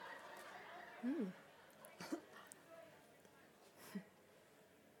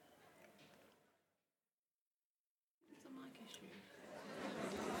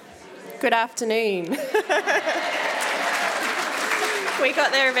Good afternoon. We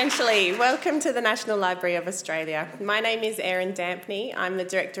got there eventually. Welcome to the National Library of Australia. My name is Erin Dampney. I'm the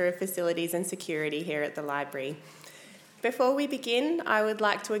Director of Facilities and Security here at the library. Before we begin, I would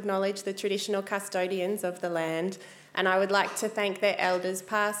like to acknowledge the traditional custodians of the land, and I would like to thank their elders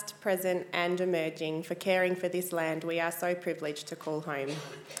past, present and emerging for caring for this land we are so privileged to call home.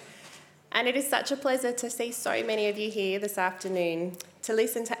 And it is such a pleasure to see so many of you here this afternoon to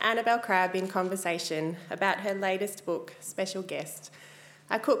listen to Annabel Crabb in conversation about her latest book, Special Guest,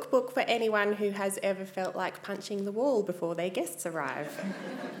 a cookbook for anyone who has ever felt like punching the wall before their guests arrive.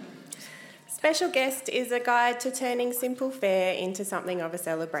 Special Guest is a guide to turning simple fare into something of a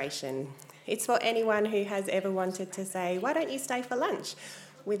celebration. It's for anyone who has ever wanted to say, "Why don't you stay for lunch?"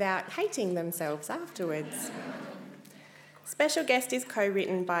 without hating themselves afterwards. Special Guest is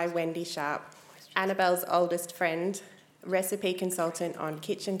co-written by Wendy Sharp, Annabel's oldest friend, recipe consultant on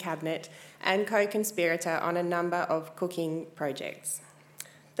Kitchen Cabinet, and co-conspirator on a number of cooking projects.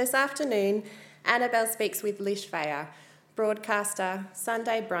 This afternoon, Annabel speaks with Lish Phayer, broadcaster,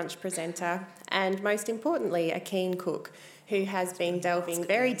 Sunday brunch presenter, and most importantly, a keen cook who has been delving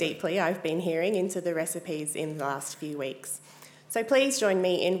very deeply, I've been hearing, into the recipes in the last few weeks. So please join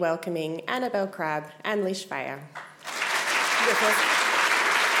me in welcoming Annabel Crabb and Lish Phayer.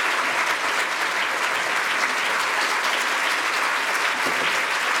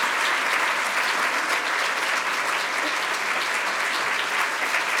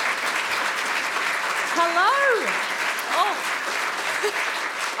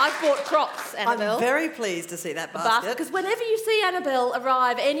 I've bought crops, Annabel. I'm very pleased to see that basket. Because whenever you see Annabel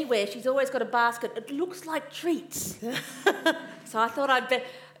arrive anywhere, she's always got a basket. It looks like treats. So I thought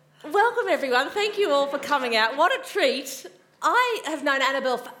welcome everyone. Thank you all for coming out. What a treat. I have known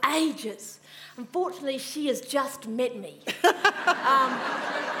Annabel for ages. Unfortunately, she has just met me.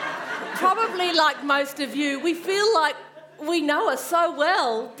 Probably like most of you, we feel like we know her so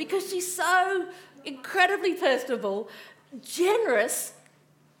well because she's so incredibly personable, generous,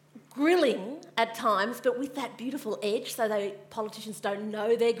 grilling at times, but with that beautiful edge so politicians don't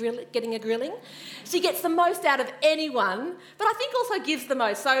know they're getting a grilling. She gets the most out of anyone, but I think also gives the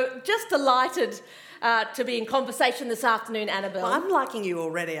most. So just delighted to be in conversation this afternoon, Annabel. Well, I'm liking you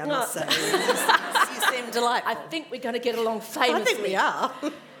already, I must say. You seem delightful. I think we're going to get along famously. I think we are.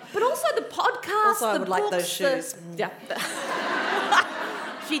 But also the podcast, also, I would books, like those shoes. Yeah.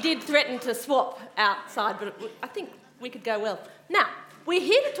 She did threaten to swap outside, but I think we could go well. Now, we're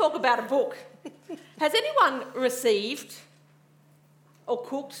here to talk about a book. Has anyone received or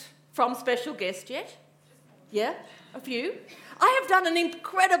cooked from Special Guest yet? Yeah? A few? I have done an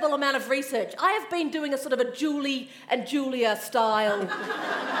incredible amount of research. I have been doing a sort of a Julie and Julia style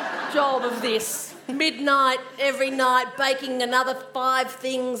job of this. Midnight, every night, baking another 5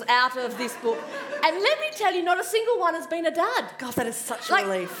 things out of this book. And let me tell you, not a single one has been a dud. God, that is such a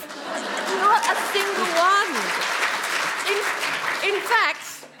relief. Not a single one. In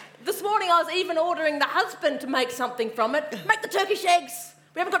fact, this morning I was even ordering the husband to make something from it. Make the Turkish eggs.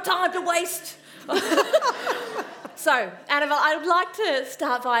 We haven't got time to waste. So, Annabel, I would like to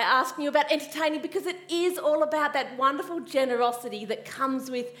start by asking you about entertaining because it is all about that wonderful generosity that comes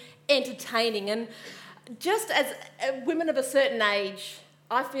with entertaining. And just as women of a certain age,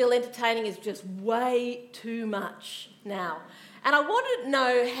 I feel entertaining is just way too much now. And I wanted to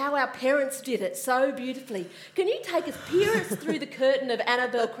know how our parents did it so beautifully. Can you peer us through the curtain of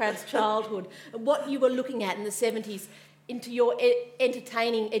Annabel Crabb's childhood and what you were looking at in the 70s into your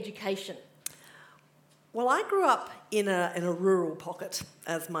entertaining education? Well, I grew up in a rural pocket,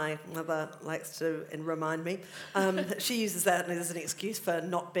 as my mother likes to remind me. She uses that as an excuse for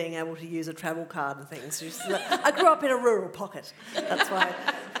not being able to use a travel card and things. She says, I grew up in a rural pocket. That's why.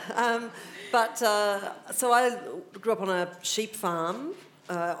 So I grew up on a sheep farm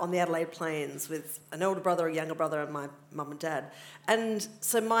on the Adelaide Plains with an older brother, a younger brother, and my mum and dad. And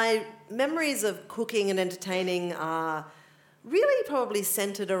so my memories of cooking and entertaining are really probably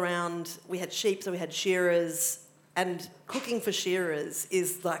centred around, we had sheep, so we had shearers, and cooking for shearers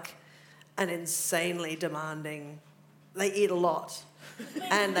is like an insanely demanding, they eat a lot,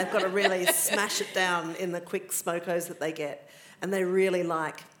 and they've got to really smash it down in the quick smokos that they get, and they really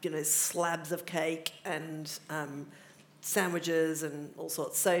like, slabs of cake and sandwiches and all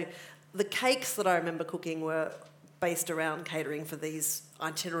sorts. So the cakes that I remember cooking were based around catering for these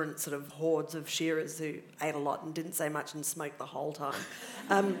itinerant sort of hordes of shearers who ate a lot and didn't say much and smoked the whole time.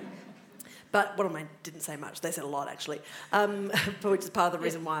 But didn't say much. They said a lot, actually, which is part of the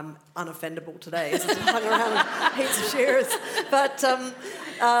reason why I'm unoffendable today, is I hung around with heaps of shearers. But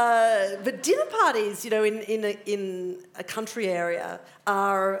dinner parties, in a country area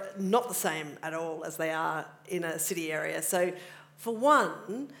are not the same at all as they are in a city area. So, for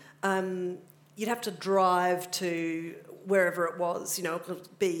one, you'd have to drive to wherever it was. It could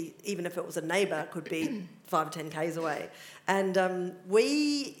be, even if it was a neighbour, it could be 5 or 10 k's away. And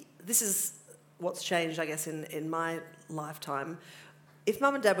this is what's changed, I guess, in my lifetime. If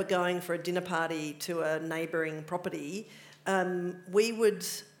Mum and Dad were going for a dinner party to a neighbouring property, we would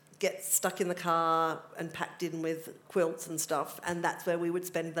get stuck in the car and packed in with quilts and stuff, and that's where we would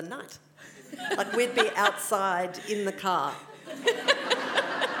spend the night. Like, we'd be outside in the car.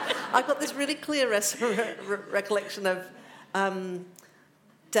 I've got this really clear recollection of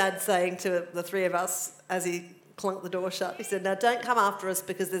Dad saying to the three of us as he clunked the door shut, he said, "Now don't come after us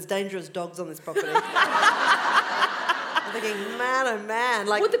because there's dangerous dogs on this property." I'm thinking, man, oh man.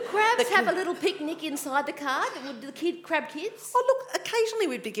 Would the crabs have a little picnic inside the car? Would the crab kids? Oh, look, occasionally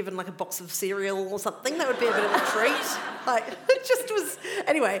we'd be given like a box of cereal or something. That would be a bit of a treat. It just was...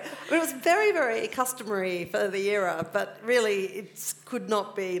 Anyway, it was very, very customary for the era, but really it could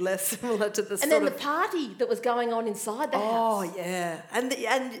not be less similar to the And then the party that was going on inside the house. Oh, yeah. And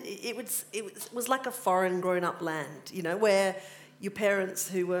it was like a foreign grown-up land, where your parents,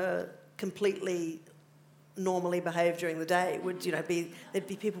 who were completely normally behave during the day, would there'd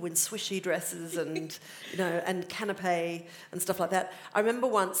be people in swishy dresses and and canapé and stuff like that. I remember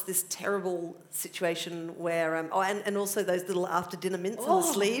once this terrible situation where and also those little after dinner mints on the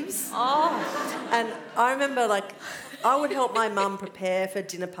sleeves. And I remember I would help my mum prepare for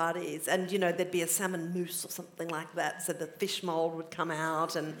dinner parties, and there'd be a salmon mousse or something like that, so the fish mould would come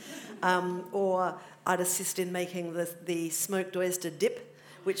out, and or I'd assist in making the smoked oyster dip,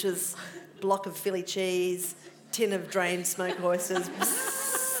 which was block of Philly cheese, tin of drained smoked oysters,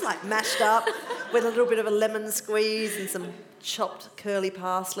 mashed up with a little bit of a lemon squeeze and some chopped curly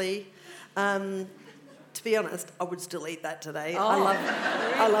parsley. To be honest, I would still eat that today.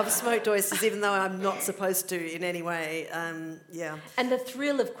 I love smoked oysters, even though I'm not supposed to in any way. Yeah. And the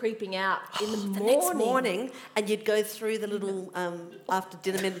thrill of creeping out in the morning. Next morning, and you'd go through the little after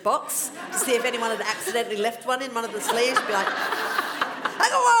dinner mint box to see if anyone had accidentally left one in one of the sleeves. Be like, I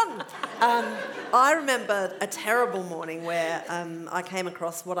got one. I remember a terrible morning where I came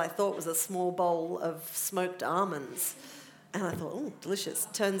across what I thought was a small bowl of smoked almonds, and I thought, oh, delicious.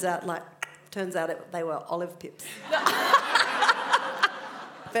 Turns out they were olive pips.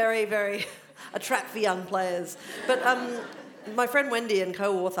 Very, very a trap for young players. But my friend Wendy, and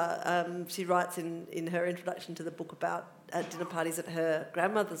co-author, she writes in her introduction to the book about dinner parties at her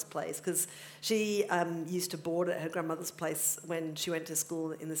grandmother's place, because she used to board at her grandmother's place when she went to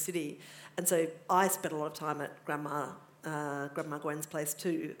school in the city. And so I spent a lot of time at Grandma Gwen's place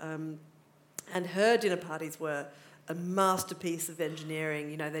too. And her dinner parties were a masterpiece of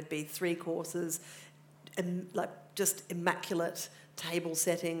engineering. There'd be 3 courses, and just immaculate table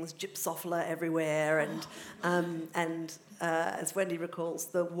settings, gypsophila everywhere, and as Wendy recalls,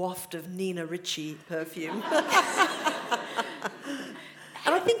 the waft of Nina Ricci perfume.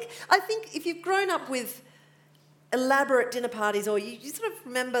 And I think if you've grown up with elaborate dinner parties, or you sort of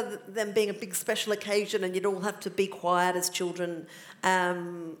remember them being a big special occasion and you'd all have to be quiet as children,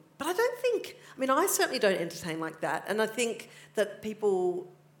 but I don't think... I certainly don't entertain like that, and I think that people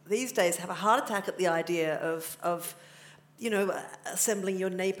these days have a heart attack at the idea of assembling your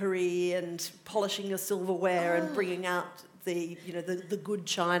napery and polishing your silverware and bringing out the good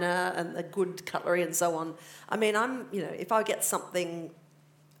china and the good cutlery and so on. If I get something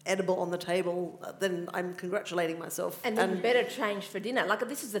edible on the table, then I'm congratulating myself. And then better change for dinner.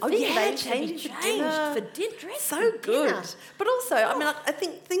 This is the thing. Yeah, change for dinner. So good. But also, I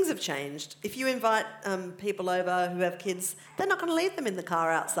think things have changed. If you invite people over who have kids, they're not going to leave them in the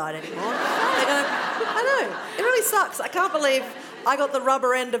car outside anymore. I know. It really sucks. I can't believe I got the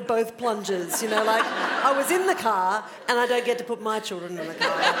rubber end of both plungers. I was in the car and I don't get to put my children in the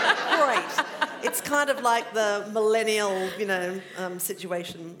car. Great. It's kind of like the millennial,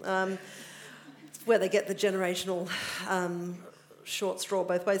 situation, where they get the generational short straw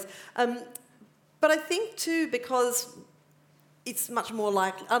both ways. But I think too, because it's much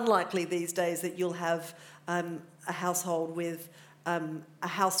more unlikely these days that you'll have a household with a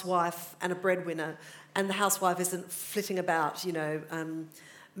housewife and a breadwinner, and the housewife isn't flitting about,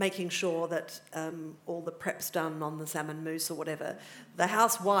 making sure that all the prep's done on the salmon mousse or whatever. The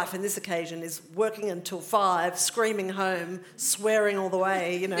housewife, in this occasion, is working until 5, screaming home, swearing all the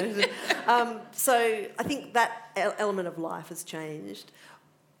way, So I think that element of life has changed.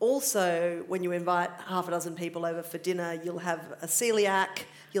 also, when you invite half a dozen people over for dinner, you'll have a celiac,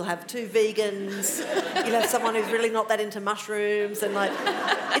 you'll have 2 vegans, you'll have someone who's really not that into mushrooms, and like,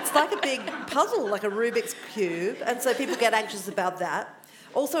 it's like a big puzzle, like a Rubik's Cube, and so people get anxious about that.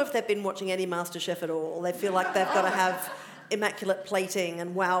 Also, if they've been watching any MasterChef at all, they feel like they've got to have immaculate plating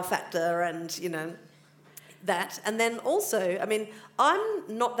and wow factor and, you know, that. And then also, I mean, I'm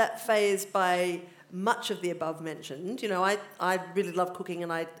not that fazed by much of the above mentioned. You know, I really love cooking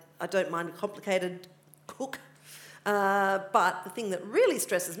and I don't mind a complicated cook. But the thing that really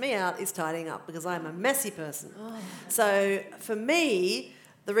stresses me out is tidying up because I'm a messy person. Oh. So for me,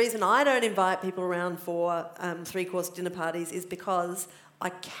 the reason I don't invite people around for 3-course dinner parties is because I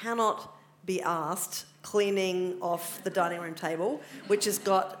cannot be asked cleaning off the dining room table, which has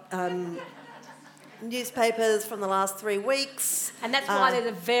got newspapers from the last 3 weeks. And that's why there's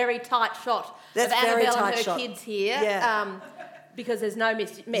a very tight shot of Annabelle and her kids here. Yeah. Because there's no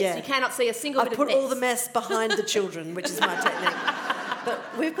mess. Yeah. You cannot see a single bit of mess. I put all the mess behind the children, which is my technique. But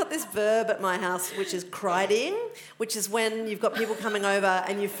we've got this verb at my house, which is crying, which is when you've got people coming over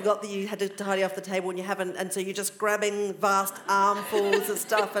and you forgot that you had to tidy off the table and you haven't, and so you're just grabbing vast armfuls of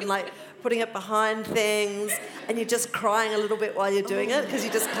stuff and like putting it behind things, and you're just crying a little bit while you're doing it because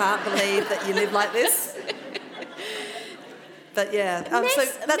you just can't believe that you live like this. But yeah, so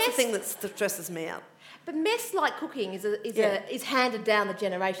that's the thing that stresses me out. But mess, like cooking, is handed down the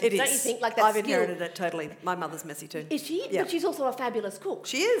generations. It is. Don't you think? Like that I've inherited it totally. My mother's messy too. Is she? Yeah. But she's also a fabulous cook.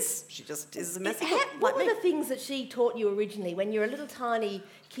 She is. She just is a messy cook. What were the things that she taught you originally when you're a little tiny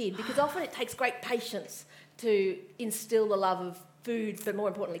kid? Because often it takes great patience to instill the love of food, but more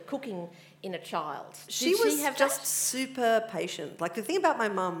importantly, cooking in a child. She was just super patient. Like the thing about my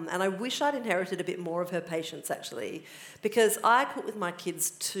mum, and I wish I'd inherited a bit more of her patience actually, because I cook with my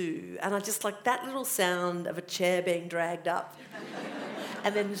kids too, and I just like that little sound of a chair being dragged up,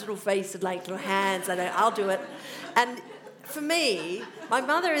 and then this little face and like little hands. I know I'll do it, and for me, my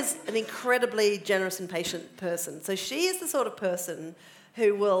mother is an incredibly generous and patient person. So she is the sort of person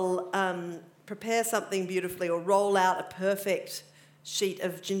who will prepare something beautifully or roll out a perfect sheet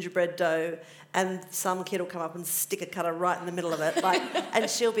of gingerbread dough, and some kid will come up and stick a cutter right in the middle of it, like, and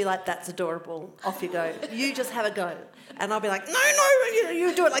she'll be like, "That's adorable. Off you go. You just have a go." And I'll be like, "No,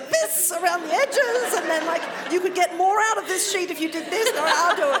 you do it like this around the edges, and then like you could get more out of this sheet if you did this. No,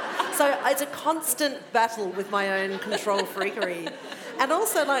 I'll do it." So it's a constant battle with my own control freakery, and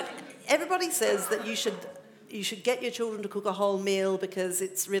also like everybody says that you should get your children to cook a whole meal because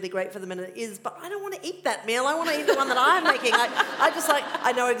it's really great for them, and it is, but I don't want to eat that meal. I want to eat the one that I'm making.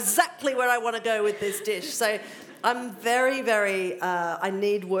 I know exactly where I want to go with this dish. So I'm very, very, I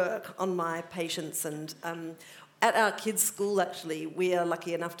need work on my patience. And at our kids' school, actually, we are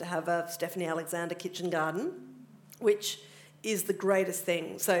lucky enough to have a Stephanie Alexander kitchen garden, which is the greatest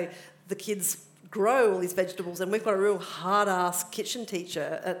thing. So the kids grow all these vegetables, and we've got a real hard-ass kitchen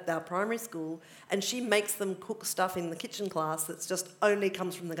teacher at our primary school, and she makes them cook stuff in the kitchen class that's just only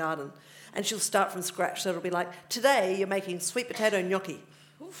comes from the garden, and she'll start from scratch. So it'll be like, today you're making sweet potato gnocchi.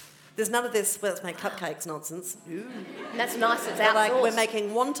 Oof. There's none of this, let's make cupcakes nonsense. Ooh. That's nice, it's outsourced. Like, we're making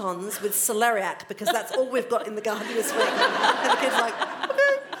wontons with celeriac because that's all we've got in the garden this week. And the kid's like,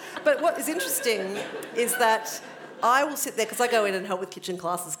 okay. But what is interesting is that I will sit there, because I go in and help with kitchen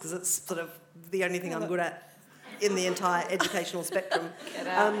classes because it's sort of the only thing I'm good at in the entire educational spectrum. Get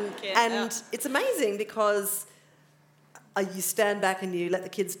out. It's amazing because you stand back and you let the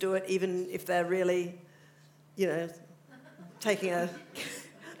kids do it, even if they're really, you know, taking a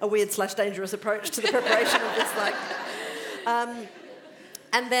weird/dangerous approach to the preparation of this. Like,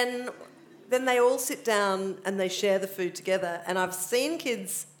 and then they all sit down and they share the food together. And I've seen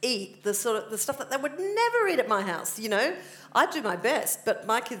kids eat the stuff that they would never eat at my house. You know, I do my best, but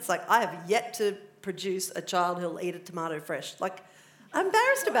my kids, like, I have yet to produce a child who'll eat a tomato fresh. Like, I'm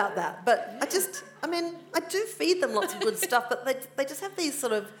embarrassed about that, but I do feed them lots of good stuff, but they just have these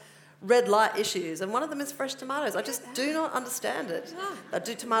sort of red light issues, and one of them is fresh tomatoes. I just do not understand it. I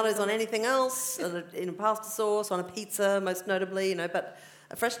do tomatoes on anything else, in a pasta sauce, on a pizza, most notably, you know, but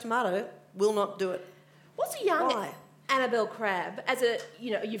a fresh tomato will not do it. What's a young Annabelle Crabb,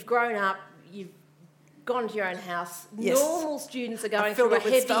 you've grown up, you've gone to your own house, yes. Normal students are going through a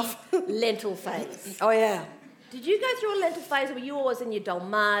heavy lentil phase. Oh, yeah. Did you go through a lentil phase, or were you always in your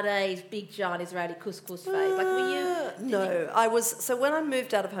dolmades, big giant Israeli couscous phase? Like, were you? No, I was. So when I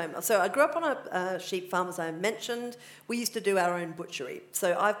moved out of home, so I grew up on a sheep farm, as I mentioned. We used to do our own butchery.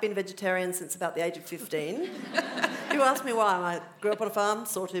 So I've been vegetarian since about the age of 15. You asked me why. I grew up on a farm,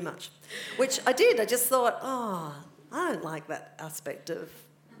 saw too much, which I did. I just thought, I don't like that aspect of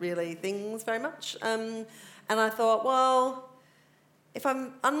really things very much. And I thought, well, if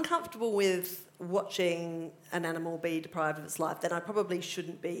I'm uncomfortable with watching an animal be deprived of its life, then I probably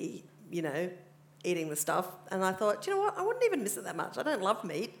shouldn't be, eating the stuff. And I thought, you know what, I wouldn't even miss it that much. I don't love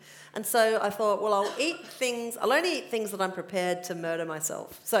meat. And so I thought, well, I'll only eat things that I'm prepared to murder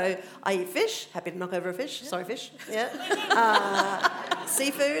myself. So I eat fish, happy to knock over a fish. Sorry, fish. Yeah.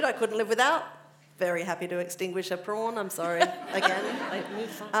 Seafood, I couldn't live without. Very happy to extinguish a prawn. I'm sorry, again.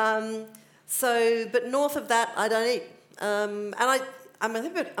 But north of that, I don't eat. And I'm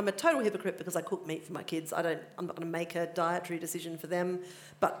a total hypocrite because I cook meat for my kids. I'm not going to make a dietary decision for them.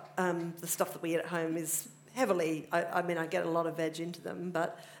 But the stuff that we eat at home is heavily. I get a lot of veg into them,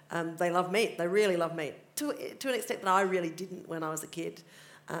 but they love meat. They really love meat to an extent that I really didn't when I was a kid.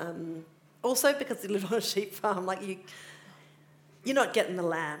 Also, because they live on a sheep farm, like you're not getting the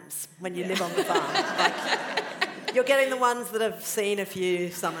lambs when you live on the farm. Like, you're getting the ones that have seen a few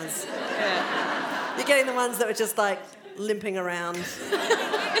summers. Yeah. You're getting the ones that were just like limping around,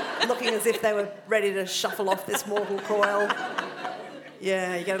 looking as if they were ready to shuffle off this mortal coil.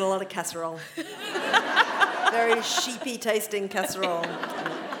 Yeah, you get a lot of casserole. Very sheepy tasting casserole.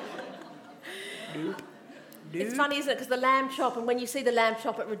 Nope. It's funny, isn't it? Because the lamb chop, and when you see the lamb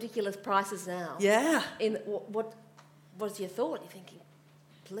chop at ridiculous prices now. Yeah. What's your thought? You're thinking,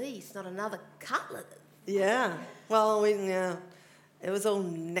 please, not another cutlet. Yeah. Well, it was all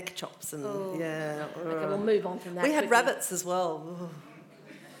neck chops and yeah. Okay, we'll move on from that. We had rabbits as well. Ooh.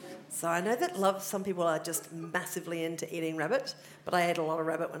 So I know that some people are just massively into eating rabbit, but I ate a lot of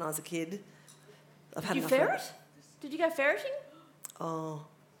rabbit when I was a kid. Did you ferret? Did you go ferreting? Oh.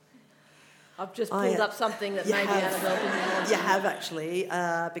 I've just pulled up something that maybe Annabelle didn't. You have actually,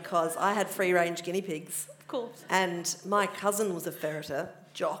 because I had free-range guinea pigs. Of course. And my cousin was a ferreter,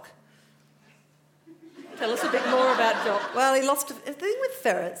 Jock. Tell us a bit more about Jock. Well, the thing with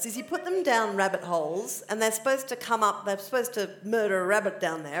ferrets is you put them down rabbit holes and they're supposed to murder a rabbit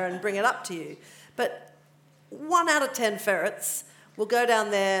down there and bring it up to you. But 1 out of 10 ferrets will go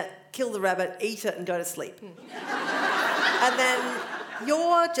down there, kill the rabbit, eat it and go to sleep. And then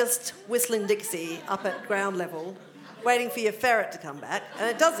you're just whistling Dixie up at ground level, waiting for your ferret to come back, and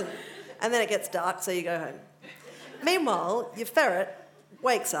it doesn't. And then it gets dark, so you go home. Meanwhile, your ferret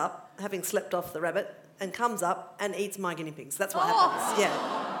wakes up, having slept off the rabbit, and comes up and eats my guinea pigs. That's what happens.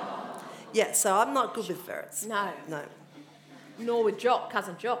 Yeah, so I'm not good with ferrets. No. No. Nor with Jock,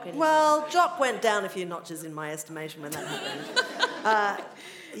 cousin Jock. Anyway. Well, Jock went down a few notches in my estimation when that happened.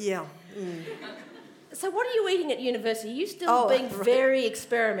 Yeah. Mm. So what are you eating at university? Are you still being very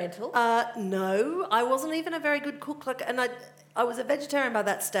experimental? No, I wasn't even a very good cook. I was a vegetarian by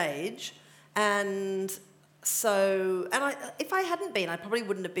that stage, and if I hadn't been, I probably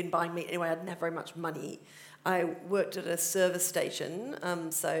wouldn't have been buying meat anyway. I didn't have very much money. I worked at a service station,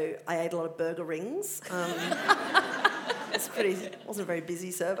 so I ate a lot of burger rings. It wasn't a very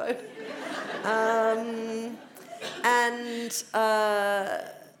busy servo.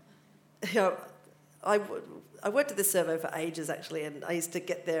 I worked at this servo for ages, actually, and I used to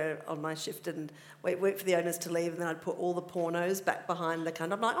get there on my shift and wait for the owners to leave, and then I'd put all the pornos back behind the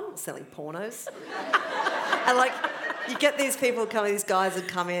counter. I'm like, I'm not selling pornos. And, you get these guys would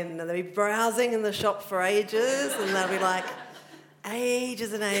come in, and they'd be browsing in the shop for ages, and they'd be like,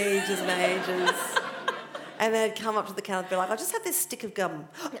 ages and ages and ages. And they'd come up to the counter and be like, I just have this stick of gum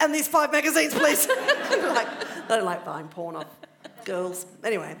and these 5 magazines, please. They don't like buying porn off girls.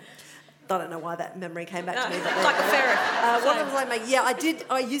 Anyway. I don't know why that memory came back to me. But like a ferret. What was I making? Yeah, I did.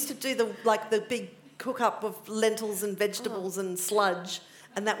 I used to do the big cook-up of lentils and vegetables and sludge,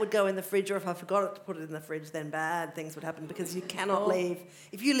 and that would go in the fridge, or if I forgot to put it in the fridge, then bad things would happen, because you cannot leave.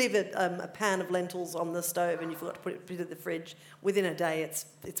 If you leave a pan of lentils on the stove and you forgot to put it in the fridge, within a day it's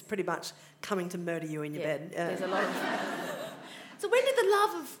pretty much coming to murder you in your bed. There's a lot of... So when did the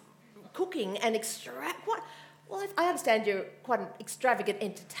love of cooking and Well, I understand you're quite an extravagant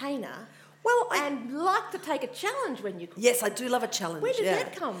entertainer. Well, and like to take a challenge when you cook. Yes, I do love a challenge. Where did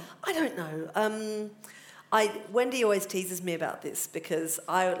that come? I don't know. Wendy always teases me about this, because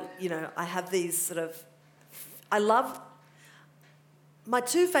I have these sort of... My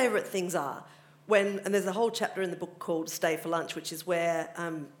 2 favourite things are and there's a whole chapter in the book called Stay for Lunch, which is where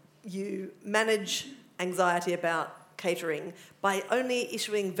you manage anxiety about catering by only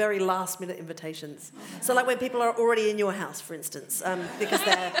issuing very last-minute invitations. So when people are already in your house, for instance, because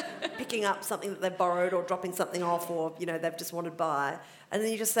they're picking up something that they've borrowed or dropping something off, or, they've just wandered by, and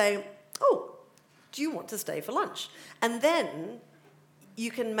then you just say, oh, do you want to stay for lunch? And then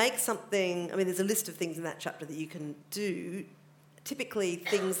you can make something... there's a list of things in that chapter that you can do, typically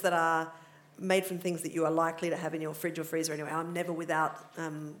things that are made from things that you are likely to have in your fridge or freezer anyway. I'm never without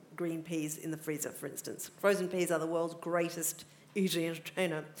green peas in the freezer, for instance. Frozen peas are the world's greatest hugely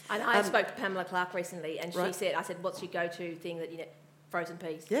entertainer. And I spoke to Pamela Clark recently, and she Right. said, I said, what's your go-to thing that, frozen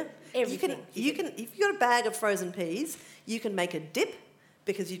peas? Yeah. Everything. You can, if you've got a bag of frozen peas, you can make a dip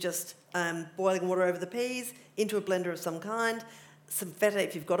because you just boiling water over the peas into a blender of some kind. Some feta,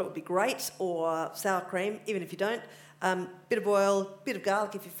 if you've got it, would be great, or sour cream, even if you don't. Bit of oil, bit of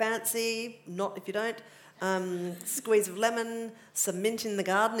garlic if you fancy, not if you don't. Squeeze of lemon, some mint in the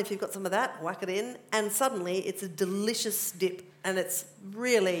garden if you've got some of that, whack it in, and suddenly it's a delicious dip, and it's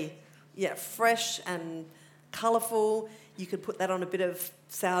really, fresh and colourful. You could put that on a bit of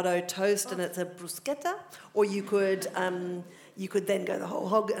sourdough toast, and it's a bruschetta, or you could then go the whole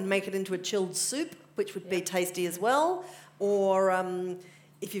hog and make it into a chilled soup, which would be tasty as well. Or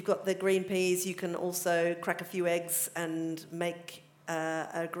if you've got the green peas, you can also crack a few eggs and make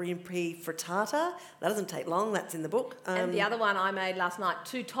a green pea frittata. That doesn't take long. That's in the book. And the other one I made last night,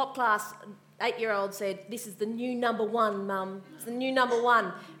 2 top-class 8-year-olds said, this is the new number one, Mum. It's the new number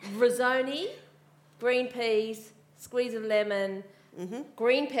one. Risoni, green peas, squeeze of lemon,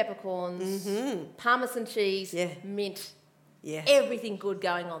 green peppercorns, parmesan cheese, mint. Yeah. Everything good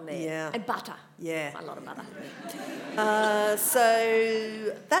going on there. Yeah. And butter. Yeah. A lot of butter.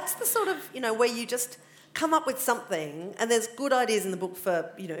 So that's the sort of, where you just come up with something, and there's good ideas in the book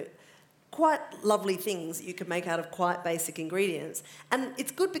for, quite lovely things that you can make out of quite basic ingredients. And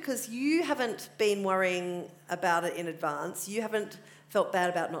it's good because you haven't been worrying about it in advance. You haven't felt bad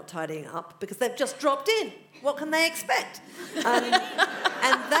about not tidying up because they've just dropped in. What can they expect? And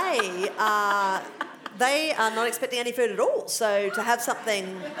they are not expecting any food at all. So to have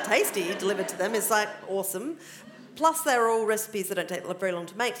something tasty delivered to them is like awesome. Plus they're all recipes that don't take very long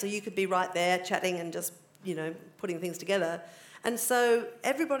to make. So you could be right there chatting and just, putting things together. And so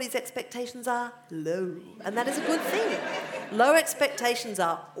everybody's expectations are low. And that is a good thing. Low expectations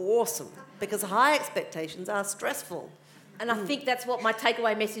are awesome because high expectations are stressful. And I think that's what my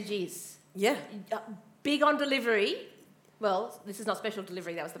takeaway message is. Yeah. Big on delivery. Well, this is not special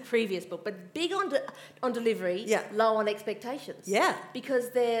delivery, that was the previous book, but big on delivery, low on expectations. Yeah. Because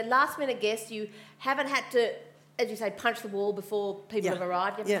they're last-minute guests. You haven't had to, as you say, punch the wall before people have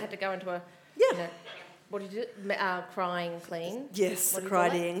arrived. You haven't had to go into a, what did you do? Crying clean. Yes,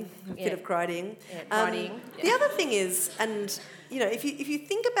 crying, a bit of crying. Yeah, crying. The other thing is, and if you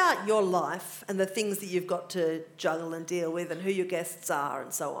think about your life and the things that you've got to juggle and deal with, and who your guests are,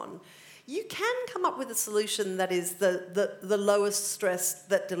 and so on, you can come up with a solution that is the lowest stress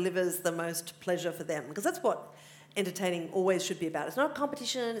that delivers the most pleasure for them, because that's what entertaining always should be about. It's not a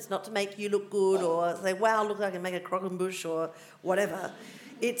competition. It's not to make you look good or say, wow, look, I can make a croquembouche or whatever.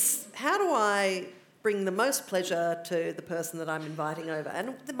 It's how do I bring the most pleasure to the person that I'm inviting over. And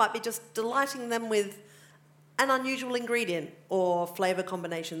it might be just delighting them with an unusual ingredient or flavour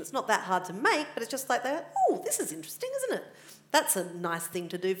combination that's not that hard to make, but it's just like that, oh, this is interesting, isn't it? That's a nice thing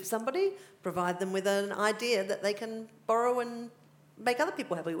to do for somebody. Provide them with an idea that they can borrow and make other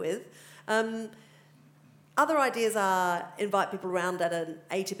people happy with. Other ideas are invite people around at an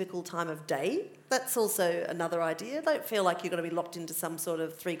atypical time of day. That's also another idea. Don't feel like you're going to be locked into some sort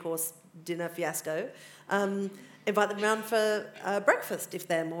of 3-course dinner fiasco. Invite them around for breakfast if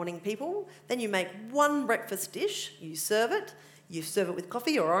they're morning people. Then you make one breakfast dish, you serve it with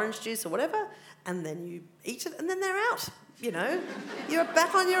coffee or orange juice or whatever, and then you eat it, and then they're out. You're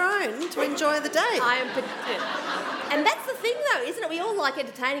back on your own to enjoy the day. And that's the thing, though, isn't it? We all like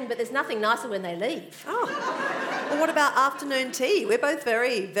entertaining, but there's nothing nicer when they leave. Oh. Well, what about afternoon tea? We're both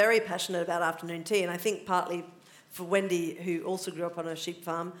very, very passionate about afternoon tea, and I think partly for Wendy, who also grew up on a sheep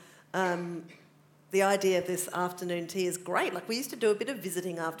farm, the idea of this afternoon tea is great. Like, we used to do a bit of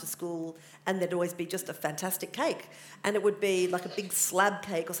visiting after school, and there'd always be just a fantastic cake. And it would be like a big slab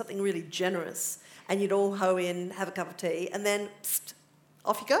cake or something really generous. And you'd all hoe in, have a cup of tea, and then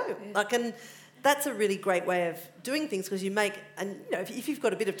off you go. Yeah. And that's a really great way of doing things because you make, and if you've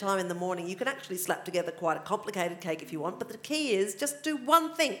got a bit of time in the morning, you can actually slap together quite a complicated cake if you want. But the key is just do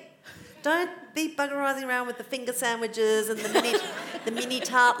one thing. Don't be buggerising around with the finger sandwiches and the mini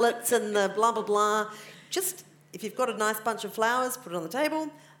tartlets and the blah, blah, blah. Just, if you've got a nice bunch of flowers, put it on the table,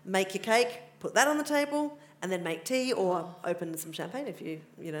 make your cake, put that on the table, and then make tea or open some champagne if you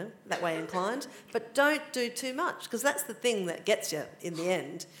that way inclined. But don't do too much, because that's the thing that gets you in the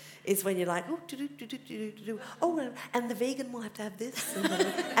end, is when you're like, oh, and the vegan will have to have this, and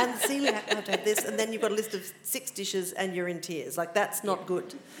the celiac will have to have this, and then you've got a list of 6 dishes and you're in tears. Like, that's not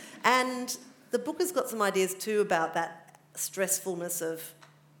good. And the book has got some ideas too about that stressfulness of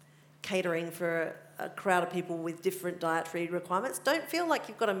catering for a crowd of people with different dietary requirements. Don't feel like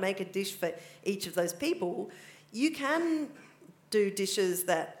you've got to make a dish for each of those people. You can do dishes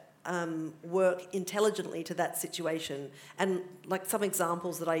that work intelligently to that situation. And like some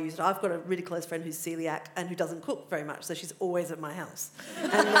examples that I used, I've got a really close friend who's celiac and who doesn't cook very much, so she's always at my house,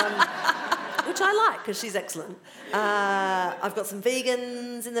 and, which I like because she's excellent. I've got some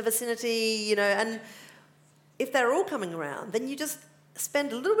vegans in the vicinity, and if they're all coming around, then you just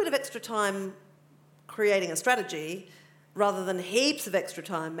spend a little bit of extra time creating a strategy rather than heaps of extra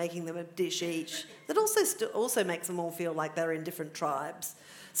time making them a dish each that also makes them all feel like they're in different tribes.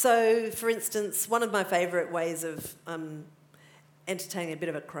 So, for instance, one of my favourite ways of entertaining a bit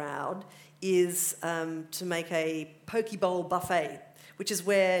of a crowd is to make a poke bowl buffet, which is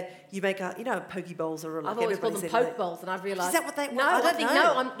where you make poke bowls are like I've always called them poke bowls, and I've realised... Is that what they... No, I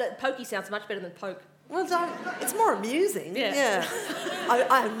don't know. Poke sounds much better than poke. Well, it's more amusing. Yeah.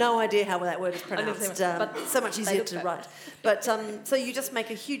 I have no idea how that word is pronounced. But so much easier to write. But so you just make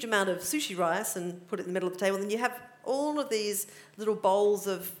a huge amount of sushi rice and put it in the middle of the table, and you have all of these little bowls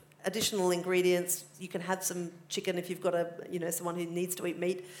of additional ingredients. You can have some chicken if you've got someone who needs to eat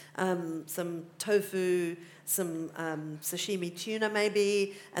meat, some tofu, some sashimi tuna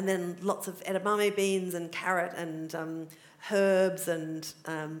maybe, and then lots of edamame beans and carrot and herbs and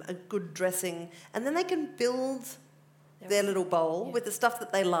a good dressing. And then they can build their little bowl with the stuff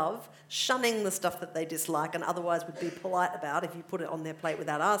that they love, shunning the stuff that they dislike and otherwise would be polite about if you put it on their plate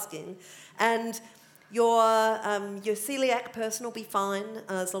without asking. And your celiac person will be fine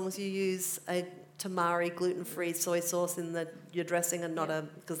as long as you use a tamari gluten-free soy sauce in your dressing and not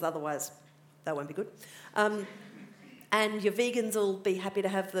because otherwise that won't be good. And your vegans will be happy to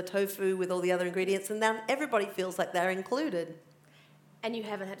have the tofu with all the other ingredients, and then everybody feels like they're included. And you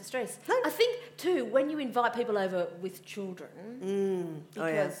haven't had to stress. No. I think, too, when you invite people over with children,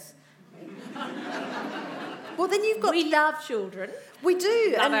 because... Well, then you've got... We love children. We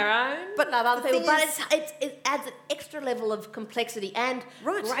do. Love our own, but love other people. But it adds an extra level of complexity and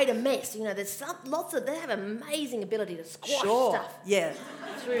greater mess. There's they have amazing ability to squash stuff. Yeah.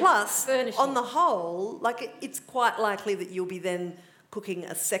 Plus, on the whole, it's quite likely that you'll be then cooking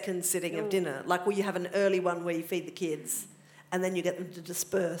a second sitting of dinner. Like, you have an early one where you feed the kids and then you get them to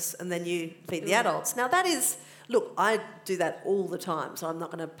disperse and then you feed the adults. Now, that is... Look, I do that all the time, so I'm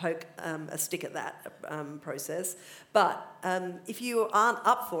not going to poke a stick at that process. But if you aren't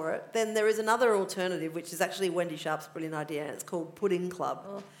up for it, then there is another alternative, which is actually Wendy Sharp's brilliant idea, and it's called Pudding Club.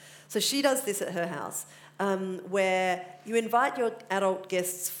 Oh. So she does this at her house, where you invite your adult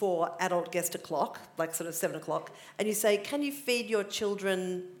guests for adult guest o'clock, like sort of 7 o'clock, and you say, can you feed your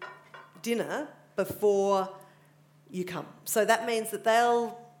children dinner before you come? So that means that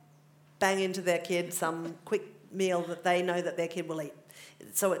they'll bang into their kid some quick meal that they know that their kid will eat.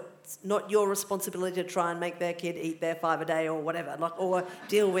 So it's not your responsibility to try and make their kid eat their 5 a day or whatever, or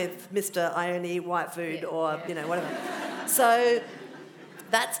deal with Mr. I only eat white food whatever. So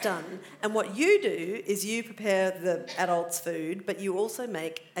that's done. And what you do is you prepare the adults' food, but you also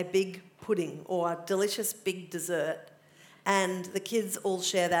make a big pudding or a delicious big dessert, and the kids all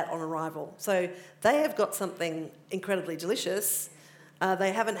share that on arrival. So they have got something incredibly delicious.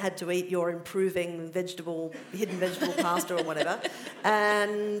 They haven't had to eat your improving hidden vegetable pasta or whatever,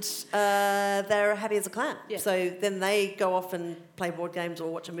 and they're happy as a clam. Yeah. So then they go off and play board games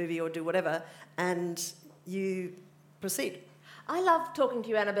or watch a movie or do whatever, and you proceed. I love talking to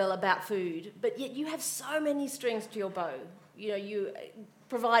you, Annabelle, about food, but yet you have so many strings to your bow. You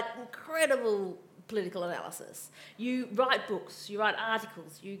provide incredible political analysis. You write books, you write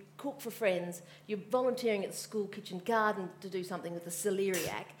articles, you cook for friends, you're volunteering at the school kitchen garden to do something with the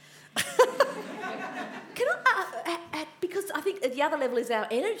celeriac. Because I think at the other level is our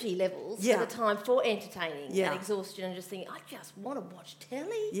energy levels at the time for entertaining and exhaustion and just thinking, I just want to watch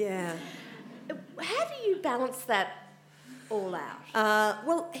telly. Yeah. How do you balance that all out?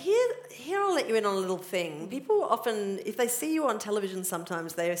 Well, here I'll let you in on a little thing. People often, if they see you on television,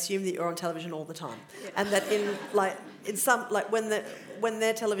 sometimes they assume that you're on television all the time, and that when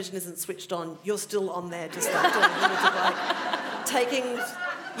their television isn't switched on, you're still on there, just taking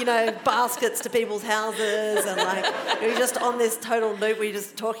baskets to people's houses, and you're just on this total loop where you're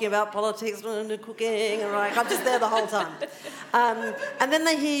just talking about politics and cooking, and I'm just there the whole time. And then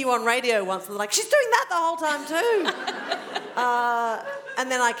they hear you on radio once, and they're like, she's doing that the whole time too. And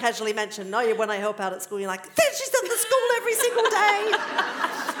then I casually mention, when I help out at school, you're like, she's at the school every single day.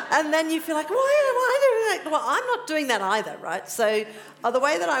 And then you feel like, why do that? Well, I'm not doing that either, right? So the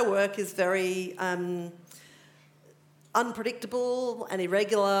way that I work is very unpredictable and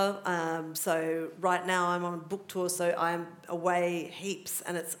irregular. So right now I'm on a book tour, so I'm away heaps,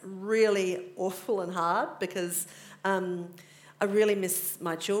 and it's really awful and hard because I really miss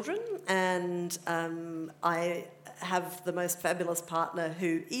my children, and I have the most fabulous partner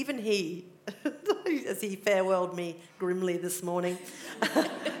who, even he, as he farewelled me grimly this morning,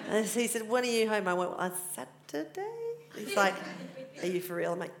 and he said, "When are you home?" I went, "On Saturday." He's like, "Are you for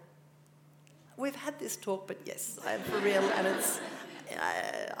real?" I'm like, "We've had this talk, but yes, I am for real, and it's,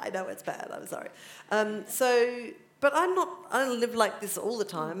 I know it's bad, I'm sorry." But I don't live like this all the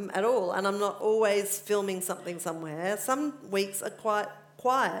time at all, and I'm not always filming something somewhere. Some weeks are quite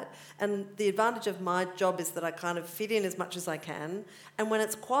quiet, and the advantage of my job is that I kind of fit in as much as I can, and when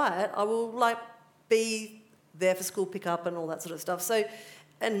it's quiet, I will be there for school pickup and all that sort of stuff. So,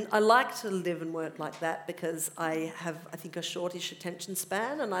 and I like to live and work like that because I have, I think, a shortish attention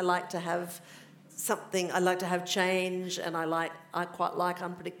span, and I like to have something, I like to have change, and I quite like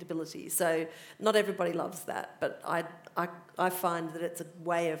unpredictability. So not everybody loves that, but I find that it's a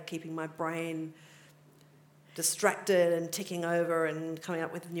way of keeping my brain distracted and ticking over and coming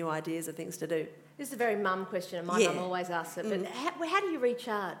up with new ideas of things to do. This is a very mum question, and my mum always asks it, but how do you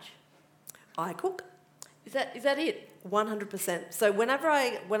recharge? I cook. Is that it? 100%. So whenever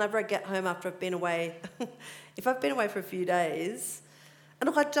I get home after I've been away, if I've been away for a few days, and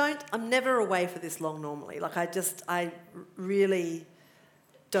look, I'm never away for this long normally. Like I really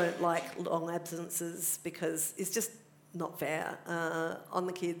don't like long absences because it's just not fair on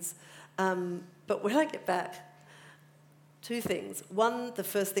the kids. But when I get back, two things. One, the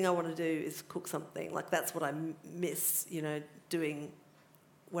first thing I want to do is cook something. Like that's what I miss, doing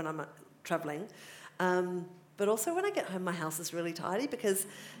when I'm travelling. But also when I get home, my house is really tidy because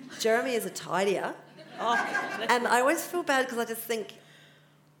Jeremy is a tidier. And I always feel bad because I just think,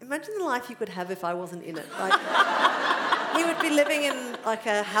 imagine the life you could have if I wasn't in it. Like, he would be living in like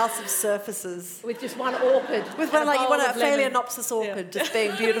a house of surfaces. With just one orchid. With one, like you want a Phalaenopsis orchid just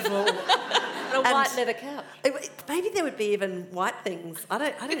being beautiful. And a white leather couch. Maybe there would be even white things. I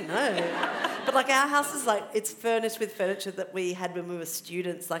don't know. But like our house is like, it's furnished with furniture that we had when we were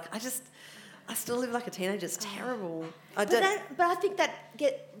students. Like I still live like a teenager. It's terrible. But I think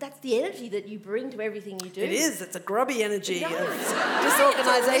that's the energy that you bring to everything you do. It is. It's a grubby energy of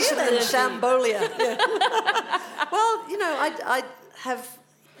disorganisation and shambolia. Yeah. Well, I have,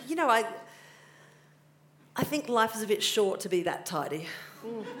 I think life is a bit short to be that tidy,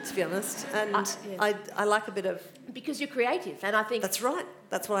 to be honest. And I like a bit of... Because you're creative, and I think... That's right.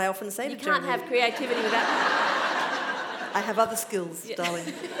 That's what I often say to Jeremy. You can't have creativity without... I have other skills, darling.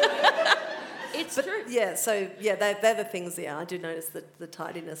 It's true. Yeah, so, they're the things, I do notice the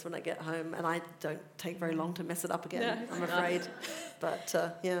tidiness when I get home, and I don't take very long to mess it up again, I'm afraid. But,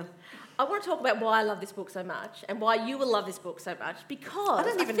 I want to talk about why I love this book so much and why you will love this book so much because... I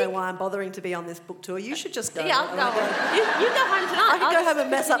don't even know why I'm bothering to be on this book tour. You should just go. Yeah, I'll go. You go home tonight. I can go home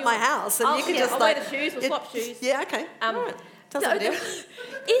and mess up my house and you can just I'll wear the shoes, we'll swap shoes. Yeah, okay. All right.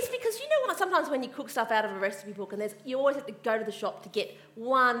 It's because you know what? Sometimes when you cook stuff out of a recipe book, and you always have to go to the shop to get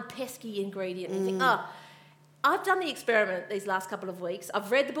one pesky ingredient, and you think, I've done the experiment these last couple of weeks. I've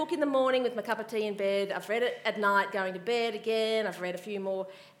read the book in the morning with my cup of tea in bed. I've read it at night going to bed again. I've read a few more.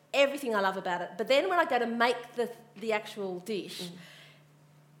 Everything I love about it. But then when I go to make the actual dish,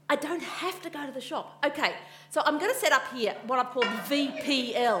 I don't have to go to the shop. Okay, so I'm going to set up here what I call the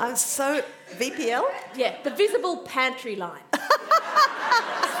VPL. VPL? Yeah, the visible pantry line.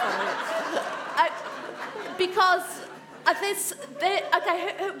 Because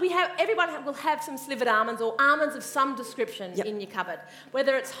everyone will have some slivered almonds or almonds of some description in your cupboard.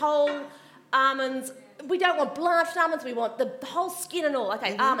 Whether it's whole almonds, we don't want blanched almonds, we want the whole skin and all.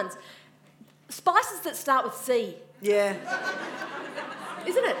 Okay, almonds. Spices that start with C. Yeah.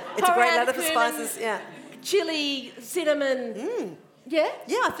 Isn't it? It's a great ladder for spices, Chili, cinnamon. Yeah?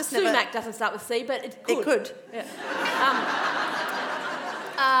 Yeah, I've just never... Sumac doesn't start with C, but it could. It could. Yeah.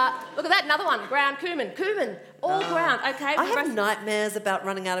 Look at that, another one, ground cumin. Cumin, all ground, okay. I have nightmares about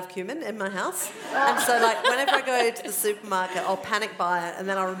running out of cumin in my house. And so, whenever I go to the supermarket, I'll panic buy it, and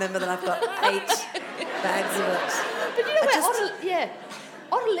then I'll remember that I've got 8 bags of it. But you know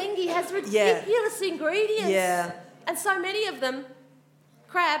Ottolenghi has ridiculous ingredients. Yeah. And so many of them,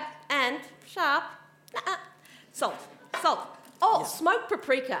 crab and sharp, salt. Smoked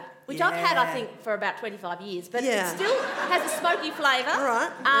paprika, which I've had, I think, for about 25 years, but it still has a smoky flavour. All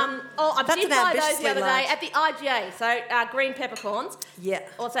right. I did buy those the other day at the IGA, so green peppercorns. Yeah.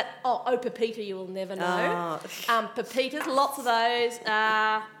 What's that? Pepita, you will never know. Pepitas, lots of those.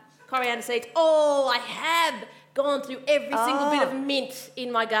 Coriander seeds. I have gone through every single bit of mint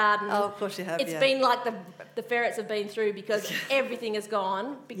in my garden. Oh, of course you have, It's been like the ferrets have been through because everything is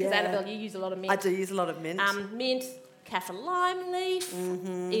gone. Because Annabelle, you use a lot of mint. I do use a lot of mint. Mint, kaffir lime leaf,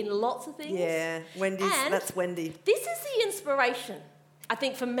 in lots of things. Yeah, Wendy's, that's Wendy. This is the inspiration, I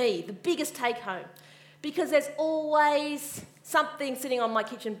think, for me, the biggest take home. because there's always something sitting on my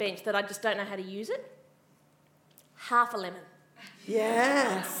kitchen bench that I just don't know how to use it. Half a lemon.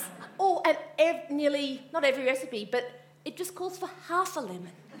 Yes. Oh, and nearly, not every recipe, but it just calls for half a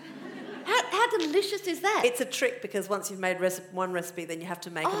lemon. How delicious is that? It's a trick because once you've made one recipe, then you have to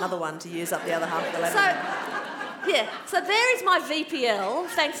make another one to use up the other half of the lemon. So there is my VPL,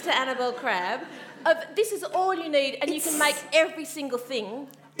 thanks to Annabelle Crabb, of this is all you need, and you can make every single thing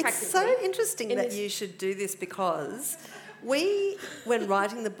practically. It's so interesting that you should do this because we, when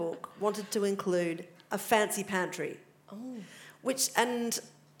writing the book, wanted to include a fancy pantry. Oh. And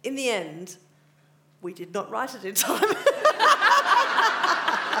in the end, we did not write it in time.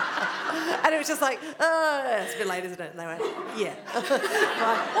 And it was just like, it's a bit late, isn't it? And they went, yeah.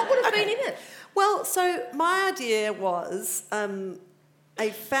 Right. What would have been in it? Well, so my idea was a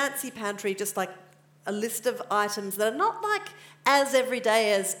fancy pantry, just like a list of items that are not like as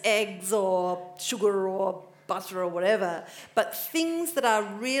everyday as eggs or sugar or butter or whatever, but things that are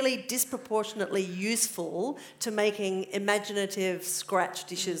really disproportionately useful to making imaginative scratch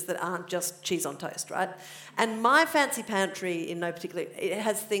dishes that aren't just cheese on toast, right? And my fancy pantry, in no particular, it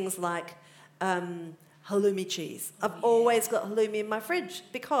has things like halloumi cheese. I've always got halloumi in my fridge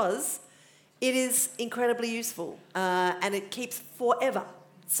because it is incredibly useful and it keeps forever.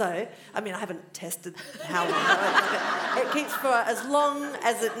 So, I mean, I haven't tested how long. It keeps for as long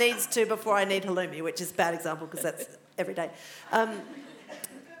as it needs to before I need halloumi, which is a bad example because that's every day.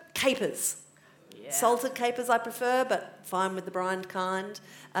 Capers. Yeah. Salted capers I prefer, but fine with the brined kind.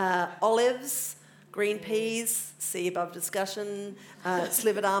 Olives, green peas, see above discussion.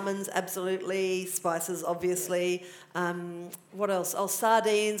 Slivered almonds, absolutely. Spices, obviously. What else? Oh,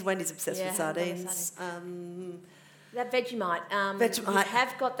 sardines. Wendy's obsessed with sardines. That Vegemite. You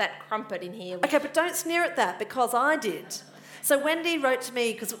have got that crumpet in here. Okay, but don't sneer at that because I did. So Wendy wrote to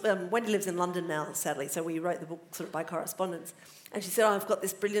me, because Wendy lives in London now, sadly, so we wrote the book sort of by correspondence. And she said, I've got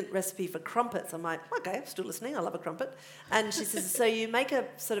this brilliant recipe for crumpets. I'm like, okay, I'm still listening, I love a crumpet. And she says, so you make a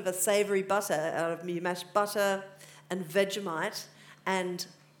sort of a savoury butter out of, you mash butter and Vegemite and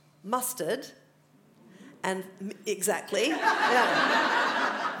mustard and exactly.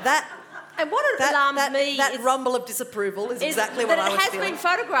 And what alarms me that rumble of disapproval is exactly what I was feeling. It has been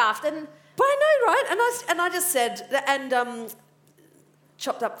photographed, and but I know, right? And I just said,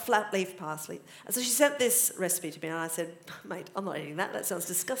 chopped up flat leaf parsley. And so she sent this recipe to me, and I said, mate, I'm not eating that. That sounds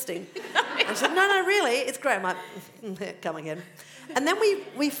disgusting. And she said, no, really, it's great. I'm like, come again. And then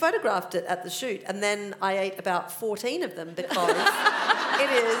we photographed it at the shoot, and then I ate about 14 of them because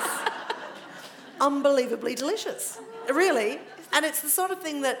it is unbelievably delicious, really. And it's the sort of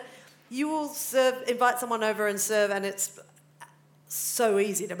thing that you will invite someone over and serve, and it's so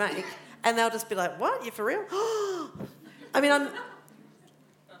easy to make, and they'll just be like, "What? You for real?" I mean,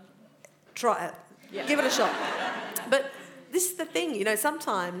 try it, give it a shot. But this is the thing, you know.